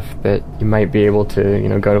close enough that you might be able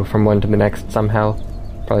to, go from one to the next somehow.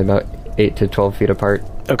 Probably about 8 to 12 feet apart.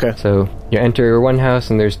 Okay. So you enter one house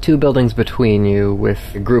and there's 2 buildings between you with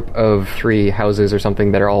a group of 3 houses or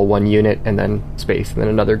something that are all one unit and then space and then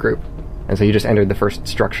another group. And so you just entered the first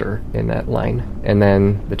structure in that line. And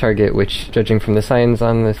then the target, which, judging from the signs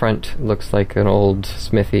on the front, looks like an old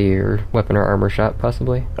smithy or weapon or armor shop,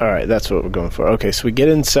 possibly. All right, that's what we're going for. Okay, so we get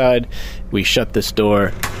inside, we shut this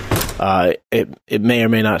door. It may or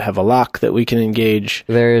may not have a lock that we can engage.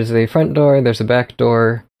 There's a front door, there's a back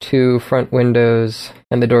door, 2 front windows,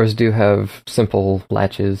 and the doors do have simple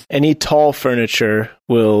latches. Any tall furniture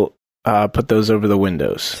will... put those over the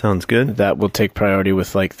windows. Sounds good. That will take priority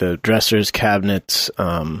with like the dressers, cabinets,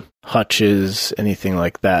 hutches, anything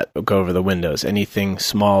like that will go over the windows. Anything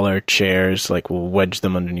smaller, chairs, like we'll wedge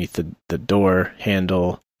them underneath the door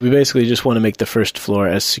handle. We basically just want to make the first floor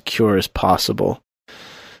as secure as possible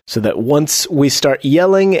so that once we start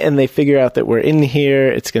yelling and they figure out that we're in here,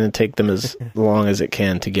 it's going to take them as long as it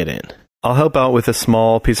can to get in. I'll help out with a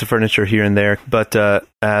small piece of furniture here and there, but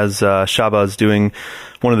as Shabba is doing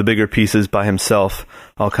one of the bigger pieces by himself,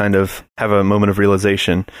 I'll kind of have a moment of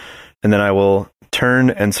realization, and then I will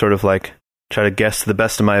turn and sort of like try to guess to the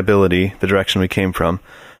best of my ability the direction we came from,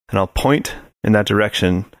 and I'll point in that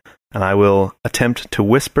direction, and I will attempt to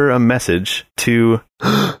whisper a message to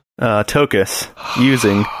Tokas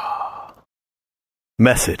using...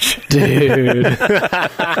 message. Dude.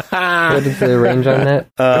 What is the range on that?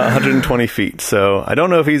 120 feet. So I don't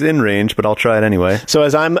know if he's in range, but I'll try it anyway. So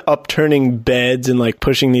as I'm upturning beds and like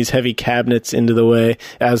pushing these heavy cabinets into the way,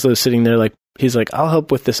 Azlo's sitting there like, he's like, I'll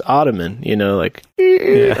help with this ottoman, like,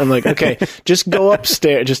 yeah. I'm like, okay, just go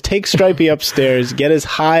upstairs, just take Stripey upstairs, get as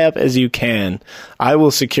high up as you can. I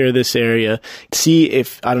will secure this area. See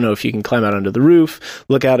if, I don't know if you can climb out onto the roof,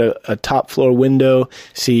 look out a top floor window,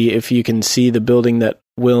 see if you can see the building that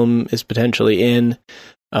Wilm is potentially in.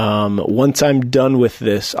 Once I'm done with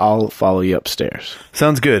this, I'll follow you upstairs.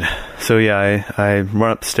 Sounds good. So yeah, I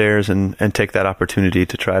run upstairs and take that opportunity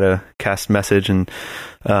to try to cast message, and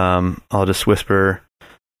I'll just whisper,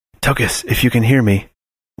 Tokas, if you can hear me,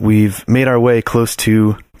 we've made our way close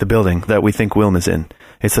to the building that we think Wilm is in.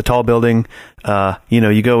 It's a tall building.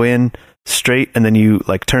 You go in straight and then you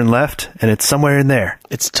like turn left and it's somewhere in there.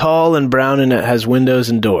 It's tall and brown and it has windows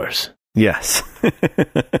and doors. Yes.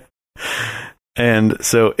 And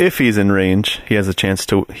so if he's in range,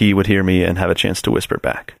 he would hear me and have a chance to whisper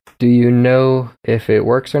back. Do you know if it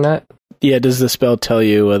works or not? Yeah, does the spell tell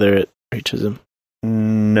you whether it reaches him?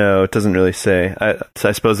 No, it doesn't really say. So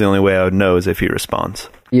I suppose the only way I would know is if he responds.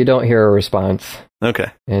 You don't hear a response.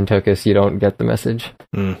 Okay. And Tokas, you don't get the message.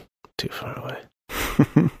 Too far away.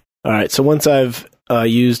 All right, so once I've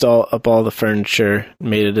used up all the furniture,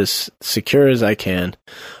 made it as secure as I can,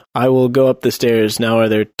 I will go up the stairs. Now, are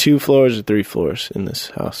there 2 floors or 3 floors in this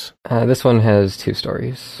house? This one has 2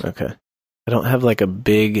 stories. Okay. I don't have like a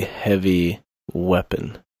big, heavy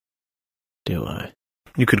weapon, do I?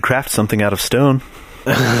 You could craft something out of stone.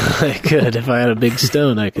 I could. If I had a big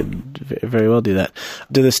stone, I could very well do that.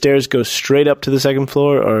 Do the stairs go straight up to the 2nd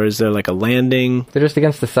floor, or is there like a landing? They're just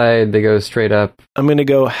against the side. They go straight up. I'm going to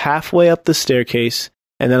go halfway up the staircase,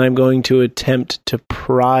 and then I'm going to attempt to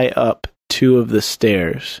pry up 2 of the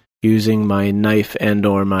stairs using my knife and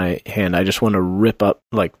or my hand. I just want to rip up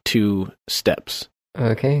like 2 steps.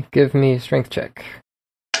 Okay, give me a strength check.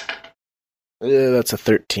 That's a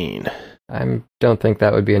 13. I don't think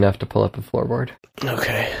that would be enough to pull up a floorboard.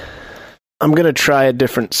 Okay. I'm going to try a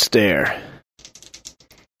different stair.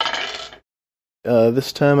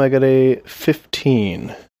 This time I got a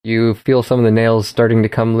 15. You feel some of the nails starting to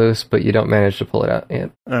come loose, but you don't manage to pull it out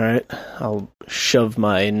yet. Alright, I'll shove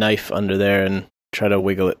my knife under there and try to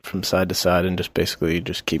wiggle it from side to side and just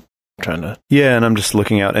keep trying to... Yeah, and I'm just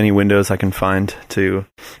looking out any windows I can find to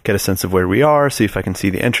get a sense of where we are, see if I can see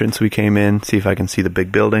the entrance we came in, see if I can see the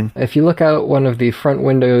big building. If you look out one of the front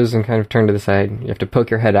windows and kind of turn to the side, you have to poke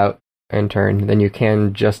your head out and turn, then you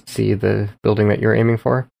can just see the building that you're aiming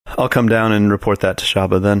for. I'll come down and report that to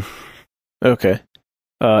Shabba then. Okay.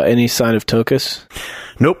 Any sign of Tokas?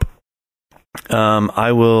 Nope.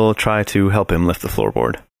 I will try to help him lift the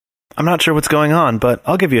floorboard. I'm not sure what's going on, but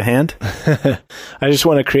I'll give you a hand. I just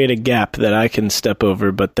want to create a gap that I can step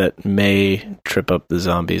over, but that may trip up the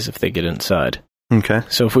zombies if they get inside. Okay.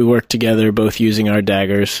 So if we work together, both using our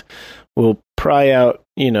daggers, we'll pry out,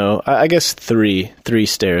 I guess three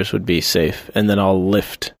stairs would be safe, and then I'll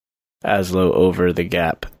lift Azlo over the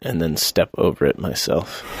gap and then step over it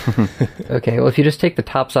myself. Okay, well, if you just take the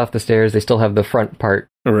tops off the stairs, they still have the front part.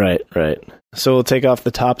 Right. So we'll take off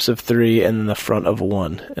the tops of 3 and then the front of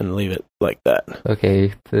 1 and leave it like that.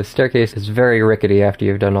 Okay, the staircase is very rickety after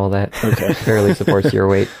you've done all that. Okay. It barely supports your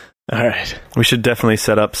weight. All right. We should definitely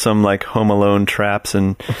set up some Home Alone traps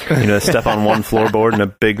and step on one floorboard and a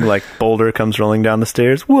big boulder comes rolling down the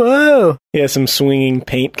stairs. Whoa! Yeah, some swinging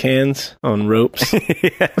paint cans on ropes.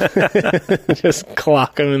 Just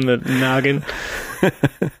clock them in the noggin.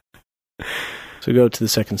 So we go to the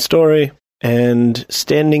second story, and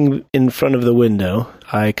standing in front of the window,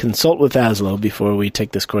 I consult with Azlo before we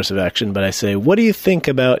take this course of action, but I say, what do you think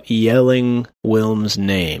about yelling Wilm's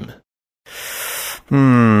name?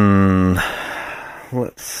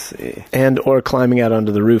 Let's see. And or climbing out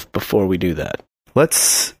onto the roof before we do that.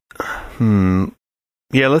 Let's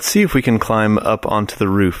see if we can climb up onto the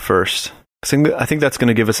roof first. I think that's going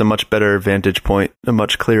to give us a much better vantage point, a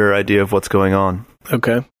much clearer idea of what's going on.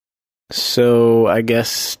 Okay. So I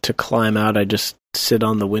guess to climb out, I just sit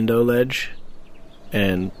on the window ledge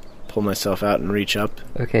and pull myself out and reach up.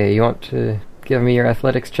 Okay, you want to give me your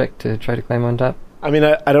athletics check to try to climb on top? I mean,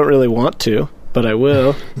 I don't really want to, but I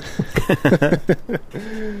will.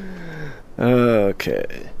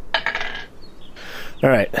 Okay. All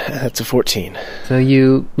right, that's a 14. So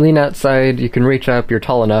you lean outside, you can reach up, you're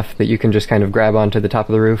tall enough that you can just kind of grab onto the top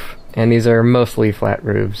of the roof. And these are mostly flat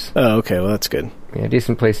roofs. Oh, okay, well that's good. Yeah,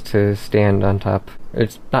 decent place to stand on top.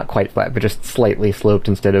 It's not quite flat, but just slightly sloped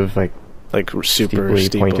instead of super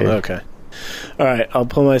steep. Pointed. Okay. All right, I'll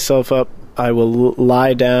pull myself up. I will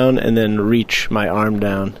lie down and then reach my arm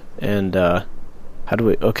down. And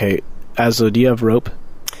okay, Azlo, do you have rope?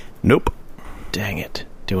 Nope. Dang it.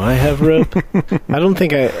 Do I have rope? I don't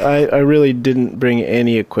think I really didn't bring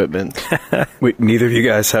any equipment. Wait, neither of you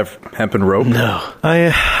guys have hempen rope? No.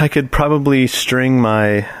 I could probably string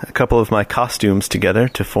a couple of my costumes together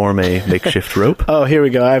to form a makeshift rope. Oh, here we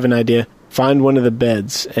go. I have an idea. Find one of the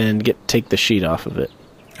beds and take the sheet off of it.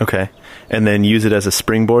 Okay. And then use it as a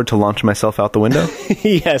springboard to launch myself out the window?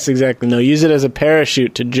 Yes, exactly. No, use it as a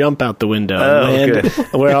parachute to jump out the window and land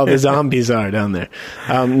where all the zombies are down there.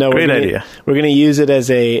 Great idea. We're going to use it as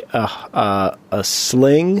a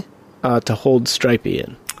sling to hold Stripey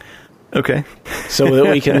in. Okay. So that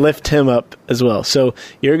we can lift him up as well. So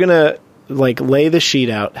you're going to lay the sheet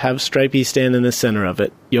out, have Stripey stand in the center of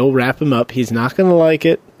it. You'll wrap him up. He's not going to like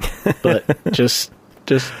it, but just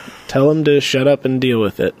tell him to shut up and deal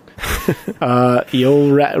with it.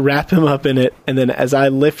 You'll wrap him up in it, and then as I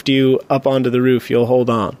lift you up onto the roof, you'll hold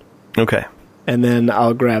on. Okay. And then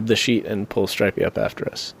I'll grab the sheet and pull Stripey up after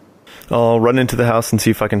us. I'll run into the house and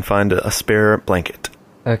see if I can find a spare blanket.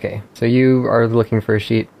 Okay, so you are looking for a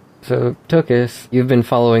sheet. So, Tokas, you've been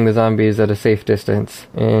following the zombies at a safe distance,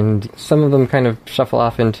 and some of them kind of shuffle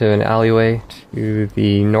off into an alleyway to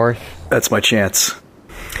the north. That's my chance.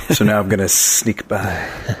 So now I'm going to sneak by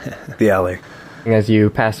the alley. As you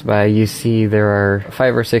pass by, you see there are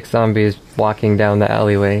 5 or 6 zombies walking down the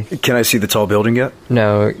alleyway. Can I see the tall building yet?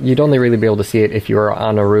 No, you'd only really be able to see it if you were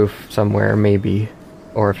on a roof somewhere, maybe.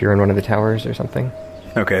 Or if you're in one of the towers or something.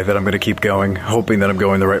 Okay, then I'm going to keep going, hoping that I'm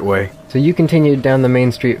going the right way. So you continued down the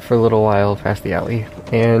main street for a little while past the alley,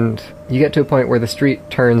 and you get to a point where the street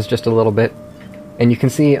turns just a little bit, and you can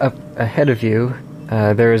see up ahead of you,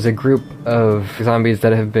 there is a group of zombies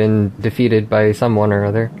that have been defeated by someone or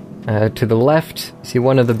other. To the left, you see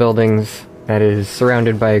one of the buildings that is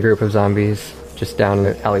surrounded by a group of zombies just down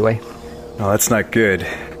the alleyway. Oh, that's not good.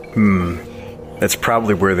 That's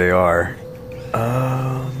probably where they are.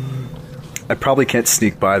 I probably can't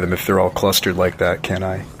sneak by them if they're all clustered like that, can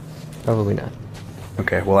I? Probably not.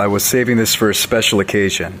 Okay, well, I was saving this for a special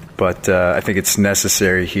occasion, but I think it's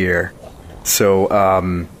necessary here. So,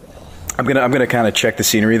 I'm gonna kind of check the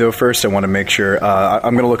scenery though first. I want to make sure.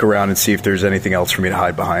 I'm gonna look around and see if there's anything else for me to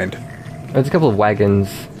hide behind. There's a couple of wagons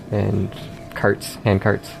and carts, hand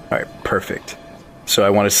carts. All right, perfect. So I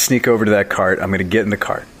want to sneak over to that cart. I'm gonna get in the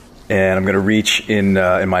cart, and I'm gonna reach in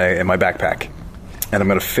my backpack, and I'm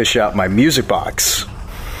gonna fish out my music box.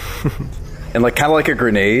 And like kind of like a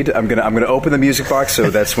grenade, I'm gonna open the music box, so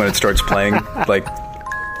that's when it starts playing. Like,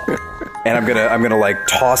 and I'm gonna like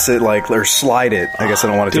toss it or slide it. I guess I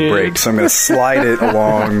don't want it to break, so I'm gonna slide it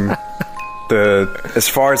along as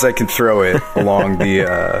far as I can throw it along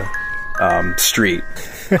the street,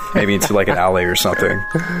 maybe into like an alley or something.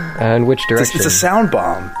 And which direction? It's a sound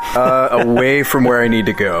bomb, away from where I need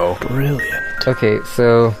to go. Brilliant. Okay,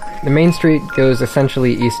 so the main street goes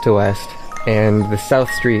essentially east to west. And the south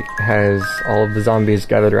street has all of the zombies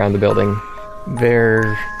gathered around the building.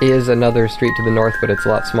 There is another street to the north, but it's a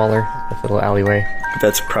lot smaller. It's a little alleyway.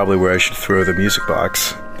 That's probably where I should throw the music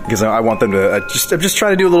box. Because I want them to... I'm just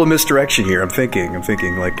trying to do a little misdirection here. I'm thinking,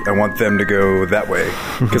 like, I want them to go that way.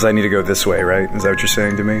 Because I need to go this way, right? Is that what you're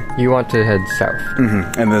saying to me? You want to head south.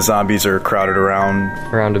 Mm-hmm. And the zombies are crowded around...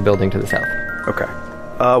 Around a building to the south. Okay.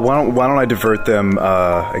 Why don't I divert them,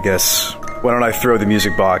 I guess... Why don't I throw the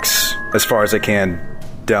music box as far as I can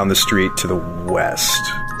down the street to the west?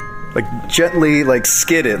 Like, gently, like,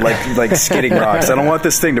 skid it, like skidding rocks. I don't want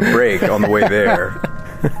this thing to break on the way there.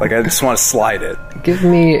 Like, I just want to slide it. Give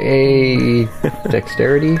me a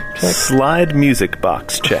dexterity check. Slide music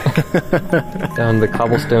box check. Down the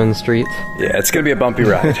cobblestone streets. Yeah, it's going to be a bumpy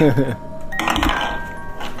ride.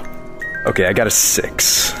 Okay, I got a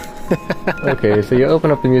 6. Okay, so you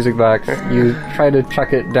open up the music box, you try to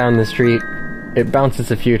chuck it down the street, it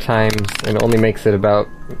bounces a few times, and only makes it about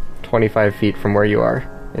 25 feet from where you are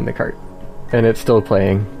in the cart. And it's still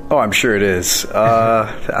playing. Oh, I'm sure it is.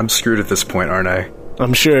 I'm screwed at this point, aren't I?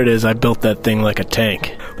 I'm sure it is. I built that thing like a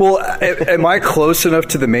tank. Well, am I close enough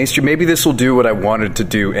to the main street? Maybe this will do what I wanted to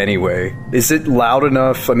do anyway. Is it loud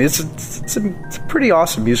enough? I mean, it's a pretty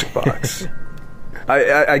awesome music box.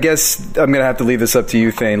 I guess I'm going to have to leave this up to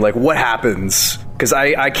you, Thane. Like, what happens? Because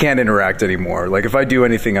I can't interact anymore. Like, if I do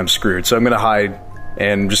anything, I'm screwed. So I'm going to hide,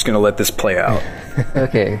 and I'm just going to let this play out.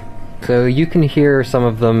 Okay. So you can hear some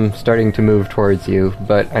of them starting to move towards you,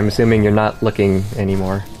 but I'm assuming you're not looking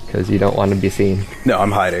anymore, because you don't want to be seen. No,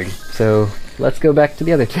 I'm hiding. So let's go back to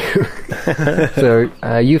the other two.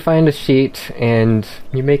 So you find a sheet, and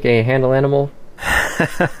you make a handle animal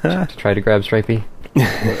to try to grab Stripey.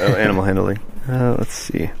 Animal handling. Let's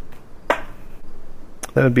see.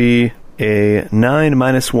 That would be a 9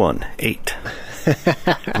 minus 1, 8.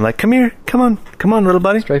 I'm like, come here, come on, little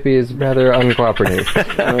buddy. Stripey is rather uncooperative.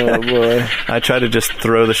 Oh boy. I try to just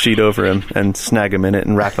throw the sheet over him and snag him in it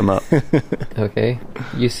and wrap him up. Okay.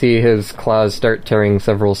 You see his claws start tearing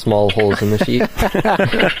several small holes in the sheet.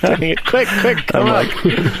 Dang it. Quick, come on. Like,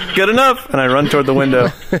 good enough. And I run toward the window.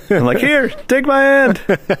 I'm like, here, take my hand.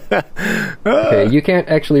 Okay, you can't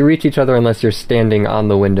actually reach each other unless you're standing on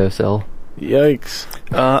the windowsill. Yikes.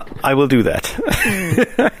 I will do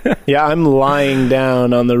that. Yeah, I'm lying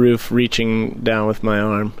down on the roof, reaching down with my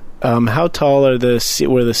arm. How tall are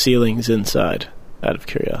were the ceilings inside, out of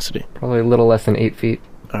curiosity? Probably a little less than 8 feet.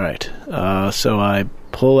 All right. So I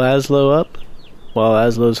pull Azlo up while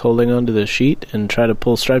Aslo's holding onto the sheet and try to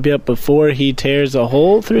pull Stripey up before he tears a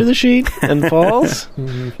hole through the sheet and falls.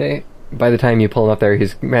 Okay. By the time you pull him up there,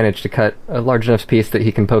 he's managed to cut a large enough piece that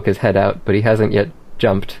he can poke his head out, but he hasn't yet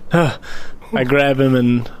jumped. I grab him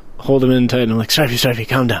and hold him in tight, and I'm like, Stripey,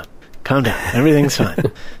 calm down. Everything's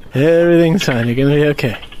fine. Everything's fine. You're gonna be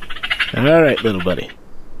okay. All right, little buddy.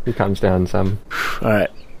 He calms down some. All right.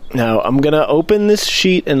 Now, I'm gonna open this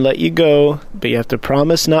sheet and let you go, but you have to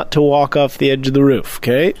promise not to walk off the edge of the roof,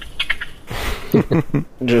 okay?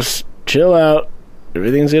 Just chill out.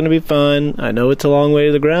 Everything's gonna be fine. I know it's a long way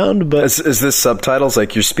to the ground, but... Is this subtitles?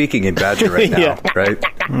 Like, you're speaking in Badger right now, Yeah. right?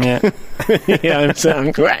 Yeah. Yeah, I'm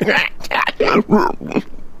saying...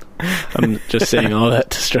 I'm just saying all that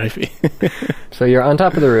to Stripey. So you're on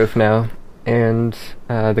top of the roof now, and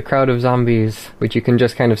the crowd of zombies, which you can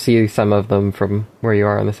just kind of see some of them from where you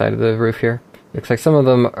are on the side of the roof here. Looks like some of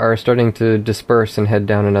them are starting to disperse and head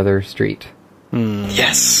down another street.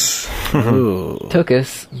 Yes! Ooh.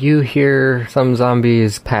 Tokas, you hear some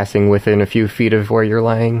zombies passing within a few feet of where you're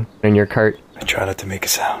lying in your cart. I try not to make a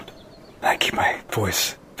sound. I keep my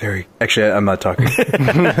voice very... Actually, I'm not talking.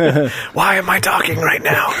 Why am I talking right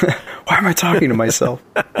now? Why am I talking to myself?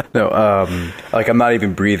 No, like, I'm not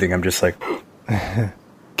even breathing. I'm just like...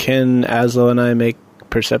 Can Azlo and I make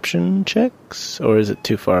perception checks, or is it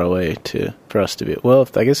too far away for us to be? Well,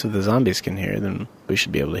 I guess if the zombies can hear, then we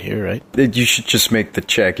should be able to hear, right? You should just make the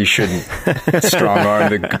check. You shouldn't strong-arm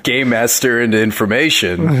the game master into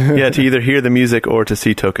information. Yeah, to either hear the music or to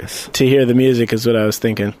see Tokas. To hear the music is what I was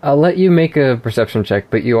thinking. I'll let you make a perception check,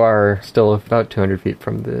 but you are still about 200 feet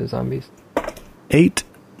from the zombies. 8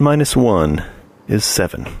 minus 1 is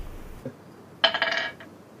 7.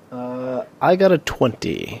 I got a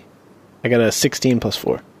 20. I got a 16 plus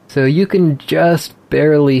 4. So you can just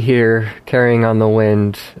barely hear, carrying on the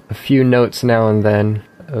wind, a few notes now and then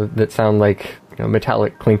that sound like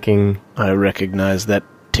metallic clinking. I recognize that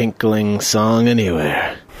tinkling song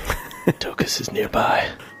anywhere. Tokas is nearby.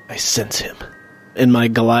 I sense him. In my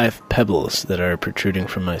Goliath pebbles that are protruding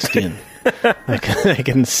from my skin, I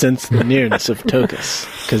can sense the nearness of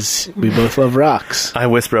Tokas, because we both love rocks. I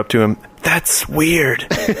whisper up to him, "That's weird."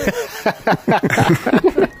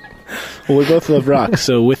 Well, we both love rocks,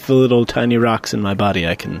 so with the little tiny rocks in my body,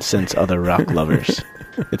 I can sense other rock lovers.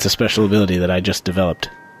 It's a special ability that I just developed.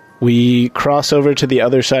 We cross over to the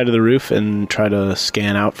other side of the roof and try to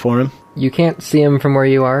scan out for him. You can't see him from where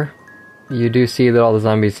you are. You do see that all the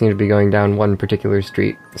zombies seem to be going down one particular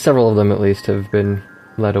street. Several of them, at least, have been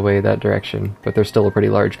led away that direction, but there's still a pretty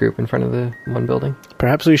large group in front of the one building.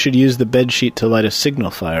 Perhaps we should use the bedsheet to light a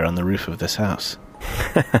signal fire on the roof of this house.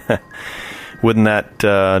 Wouldn't that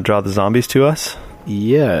draw the zombies to us?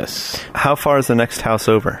 Yes. How far is the next house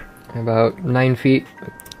over? About 9 feet.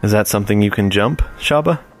 Is that something you can jump,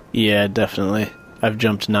 Shabba? Yeah, definitely. I've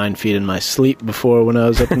jumped 9 feet in my sleep before when I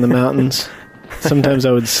was up in the mountains. Sometimes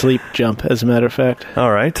I would sleep jump, as a matter of fact.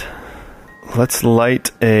 All right. Let's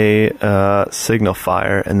light a signal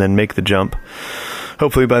fire and then make the jump.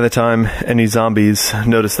 Hopefully by the time any zombies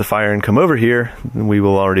notice the fire and come over here, we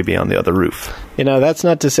will already be on the other roof. That's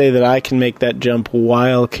not to say that I can make that jump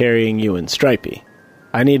while carrying you and Stripey.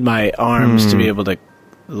 I need my arms to be able to,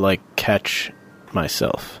 catch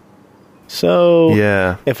myself. So,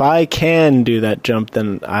 yeah. If I can do that jump,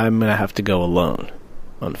 then I'm going to have to go alone,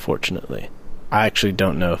 unfortunately. I actually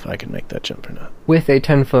don't know if I can make that jump or not. With a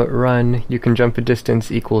 10-foot run, you can jump a distance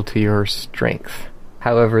equal to your strength.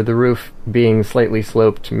 However, the roof being slightly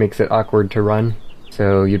sloped makes it awkward to run,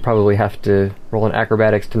 so you'd probably have to roll an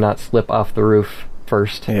acrobatics to not slip off the roof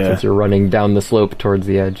first, since you're running down the slope towards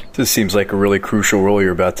the edge. This seems like a really crucial roll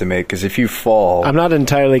you're about to make, because if you fall... I'm not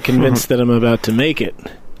entirely convinced that I'm about to make it.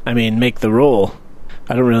 Make the roll.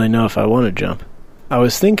 I don't really know if I want to jump. I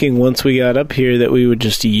was thinking once we got up here that we would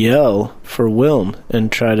just yell for Wilm and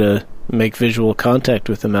try to make visual contact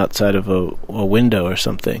with him outside of a window or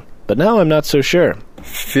something. But now I'm not so sure. I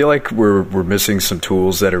feel like we're missing some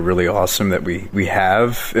tools that are really awesome that we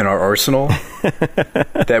have in our arsenal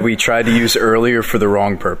that we tried to use earlier for the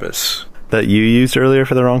wrong purpose. That you used earlier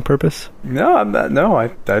for the wrong purpose? No, I'm not. No, I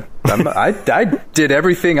did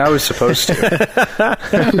everything I was supposed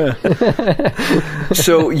to.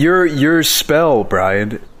 So your spell,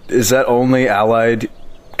 Brian, is that only allied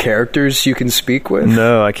characters you can speak with?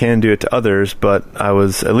 No, I can do it to others, but I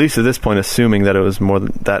was, at least at this point, assuming that it was more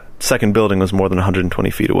than that second building was more than 120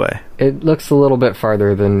 feet away. It looks a little bit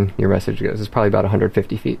farther than your message goes. It's probably about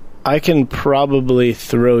 150 feet. I can probably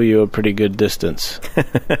throw you a pretty good distance.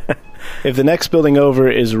 If the next building over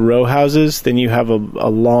is row houses, then you have a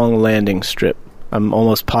long landing strip. I'm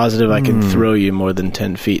almost positive I can throw you more than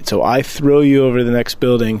 10 feet. So I throw you over the next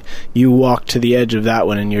building, you walk to the edge of that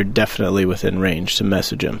one, and you're definitely within range to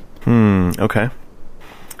message him. Okay.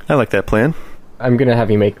 I like that plan. I'm going to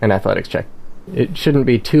have you make an athletics check. It shouldn't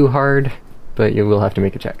be too hard, but you will have to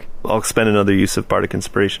make a check. I'll spend another use of Bardic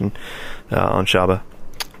Inspiration on Shabba.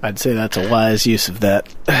 I'd say that's a wise use of that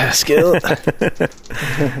skill.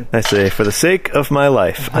 I say, for the sake of my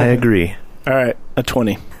life, I agree. All right, a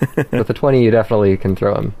 20. With a 20, you definitely can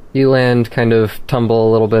throw him. You land, kind of tumble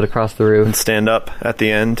a little bit across the roof. And stand up at the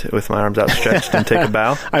end with my arms outstretched and take a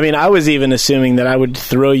bow. I was even assuming that I would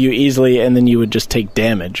throw you easily and then you would just take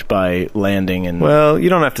damage by landing. And well, you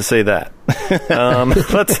don't have to say that.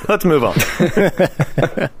 Let's move on.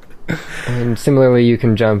 And similarly, you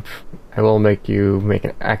can jump. I will make you make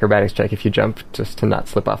an acrobatics check if you jump, just to not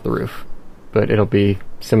slip off the roof. But it'll be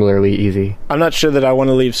similarly easy. I'm not sure that I want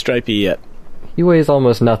to leave Stripey yet. He weighs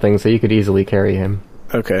almost nothing, so you could easily carry him.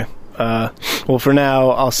 Okay. Well, for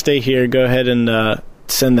now, I'll stay here. Go ahead and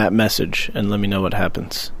send that message, and let me know what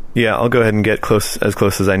happens. Yeah, I'll go ahead and get as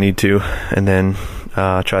close as I need to, and then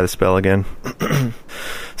try the spell again.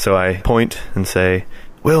 So I point and say,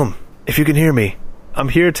 Wilm, if you can hear me, I'm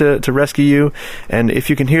here to rescue you, and if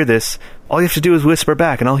you can hear this, all you have to do is whisper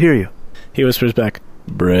back, and I'll hear you. He whispers back,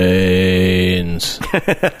 Brains.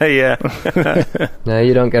 Yeah. No,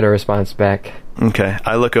 you don't get a response back. Okay.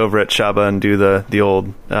 I look over at Shabba and do the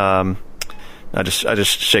old. I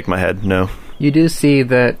just shake my head. No. You do see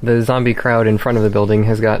that the zombie crowd in front of the building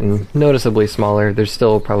has gotten noticeably smaller. There's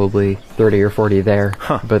still probably 30 or 40 there,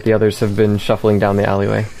 but the others have been shuffling down the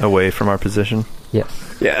alleyway. Away from our position?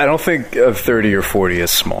 Yes. Yeah, I don't think 30 or 40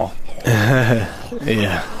 is small.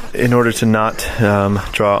 Yeah. In order to not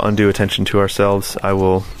draw undue attention to ourselves, I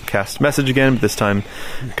will cast message again, but this time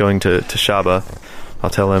going to Shabba.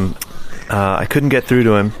 I'll tell him I couldn't get through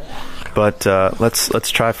to him, but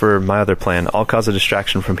let's try for my other plan. I'll cause a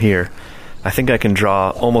distraction from here. I think I can draw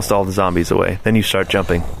almost all the zombies away. Then you start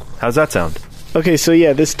jumping. How's that sound? Okay, so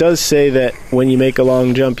yeah, this does say that when you make a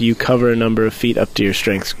long jump, you cover a number of feet up to your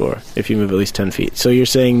strength score, if you move at least 10 feet. So you're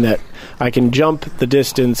saying that I can jump the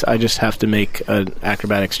distance, I just have to make an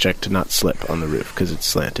acrobatics check to not slip on the roof, because it's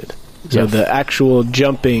slanted. So the actual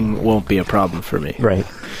jumping won't be a problem for me. Right.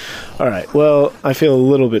 All right, well, I feel a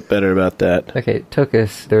little bit better about that. Okay,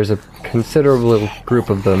 Tokas, there's a considerable group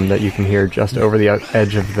of them that you can hear just over the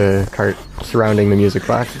edge of the cart surrounding the music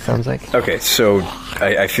box, it sounds like. Okay, so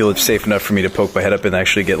I feel it's safe enough for me to poke my head up and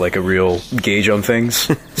actually get like a real gauge on things.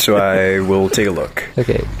 So I will take a look.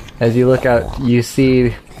 Okay, as you look out, you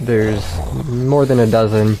see there's more than a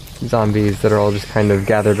dozen zombies that are all just kind of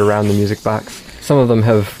gathered around the music box. Some of them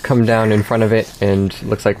have come down in front of it, and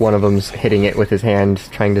looks like one of them's hitting it with his hand,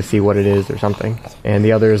 trying to see what it is or something. And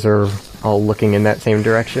the others are all looking in that same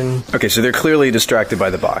direction. Okay, so they're clearly distracted by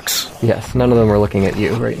the box. Yes, none of them are looking at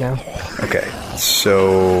you right now. Okay,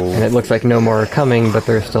 so... And it looks like no more are coming, but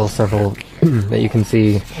there's still several that you can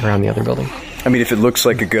see around the other building. I mean, if it looks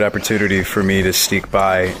like a good opportunity for me to sneak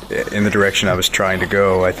by in the direction I was trying to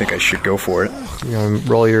go, I think I should go for it. You want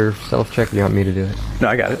to roll your stealth check, or you want me to do it? No,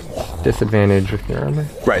 I got it. Disadvantage with your armor.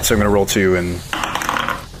 Right, so I'm going to roll 2 and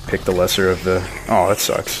pick the lesser of the... Oh, that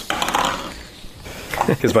sucks.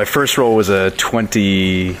 Because my first roll was a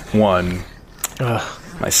 21.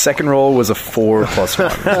 My second roll was a 4 plus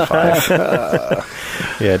 1, 5.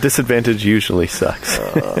 Yeah, disadvantage usually sucks.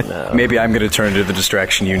 Oh, no. Maybe I'm going to turn into the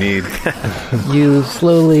distraction you need. You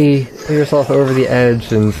slowly pull yourself over the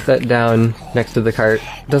edge and set down next to the cart.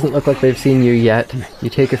 Doesn't look like they've seen you yet.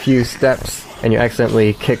 You take a few steps and you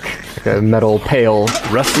accidentally kick like a metal pail.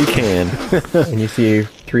 Rusty can. And you see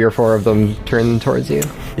 3 or 4 of them turn towards you.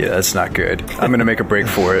 Yeah, that's not good. I'm going to make a break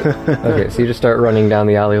for it. Okay, so you just start running down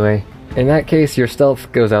the alleyway. In that case, your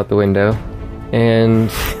stealth goes out the window. And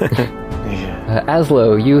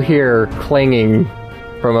Azlo, you hear clanging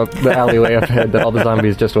from the alleyway up ahead that all the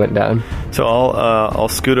zombies just went down. So I'll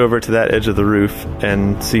scoot over to that edge of the roof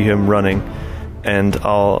and see him running, and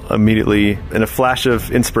I'll immediately, in a flash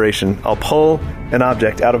of inspiration, I'll pull an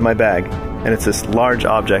object out of my bag, and it's this large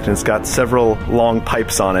object, and it's got several long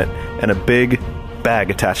pipes on it and a big bag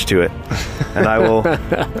attached to it. And I will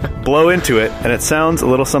blow into it, and it sounds a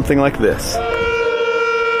little something like this.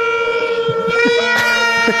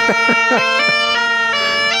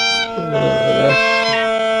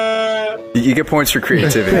 You get points for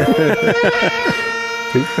creativity.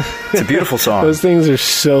 It's a beautiful song. Those things are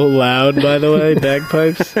so loud, by the way,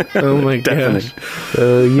 bagpipes. Oh my gosh.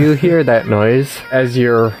 So you hear that noise as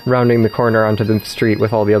you're rounding the corner onto the street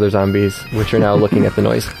with all the other zombies, which are now looking at the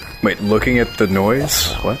noise. Wait, looking at the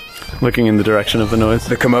noise? What? Looking in the direction of the noise.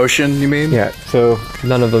 The commotion, you mean? Yeah, so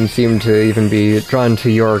none of them seem to even be drawn to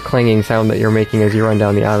your clanging sound that you're making as you run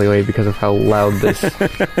down the alleyway because of how loud this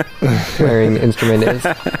swearing instrument is.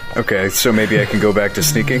 Okay, so maybe I can go back to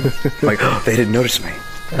sneaking? Like, they didn't notice me.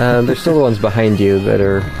 There's still the ones behind you that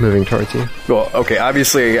are moving towards you. Well, okay,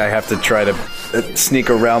 obviously I have to try to sneak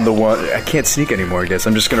around the one... I can't sneak anymore, I guess.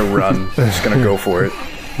 I'm just going to run. I'm just going to go for it.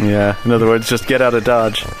 Yeah, in other words, just get out of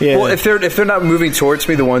dodge. Yeah. Well, if they're not moving towards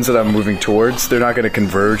me, the ones that I'm moving towards, they're not going to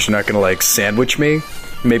converge. They're not going to, like, sandwich me.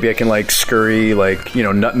 Maybe I can, like, scurry, like, you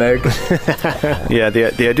know, nutmeg. Yeah,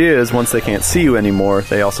 the idea is once they can't see you anymore,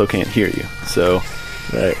 they also can't hear you. So...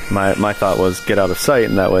 Right. My thought was get out of sight,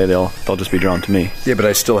 and that way they'll just be drawn to me. Yeah, but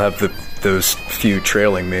I still have those few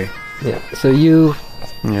trailing me. Yeah, so you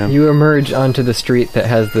emerge onto the street that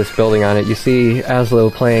has this building on it. You see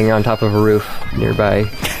Azlo playing on top of a roof nearby.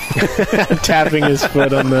 Tapping his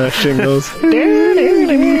foot on the shingles.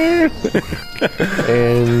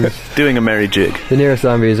 And doing a merry jig. the nearest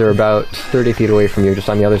zombies are about 30 feet away from you, just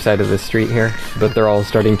on the other side of the street here. But they're all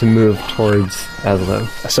starting to move towards Azlo.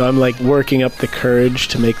 So I'm like working up the courage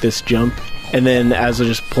to make this jump, and then Azlo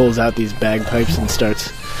just pulls out these bagpipes and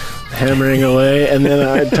starts hammering away, and then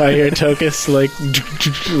I hear Tokas like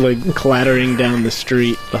clattering down the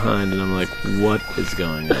street behind, and I'm like, what is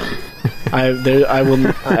going on?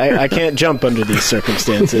 I can't jump under these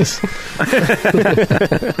circumstances.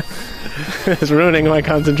 It's ruining my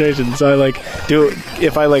concentration. So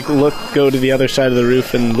if I go to the other side of the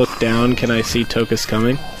roof and look down, can I see Tokas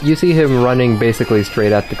coming? You see him running basically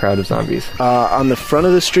straight at the crowd of zombies. On the front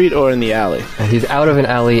of the street or in the alley? He's out of an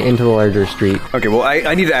alley into the larger street. Okay, well,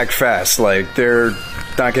 I need to act fast. Like, they're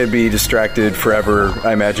not going to be distracted forever.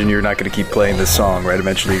 I imagine you're not going to keep playing this song, right?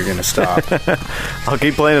 Eventually you're going to stop. I'll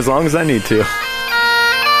keep playing as long as I need to.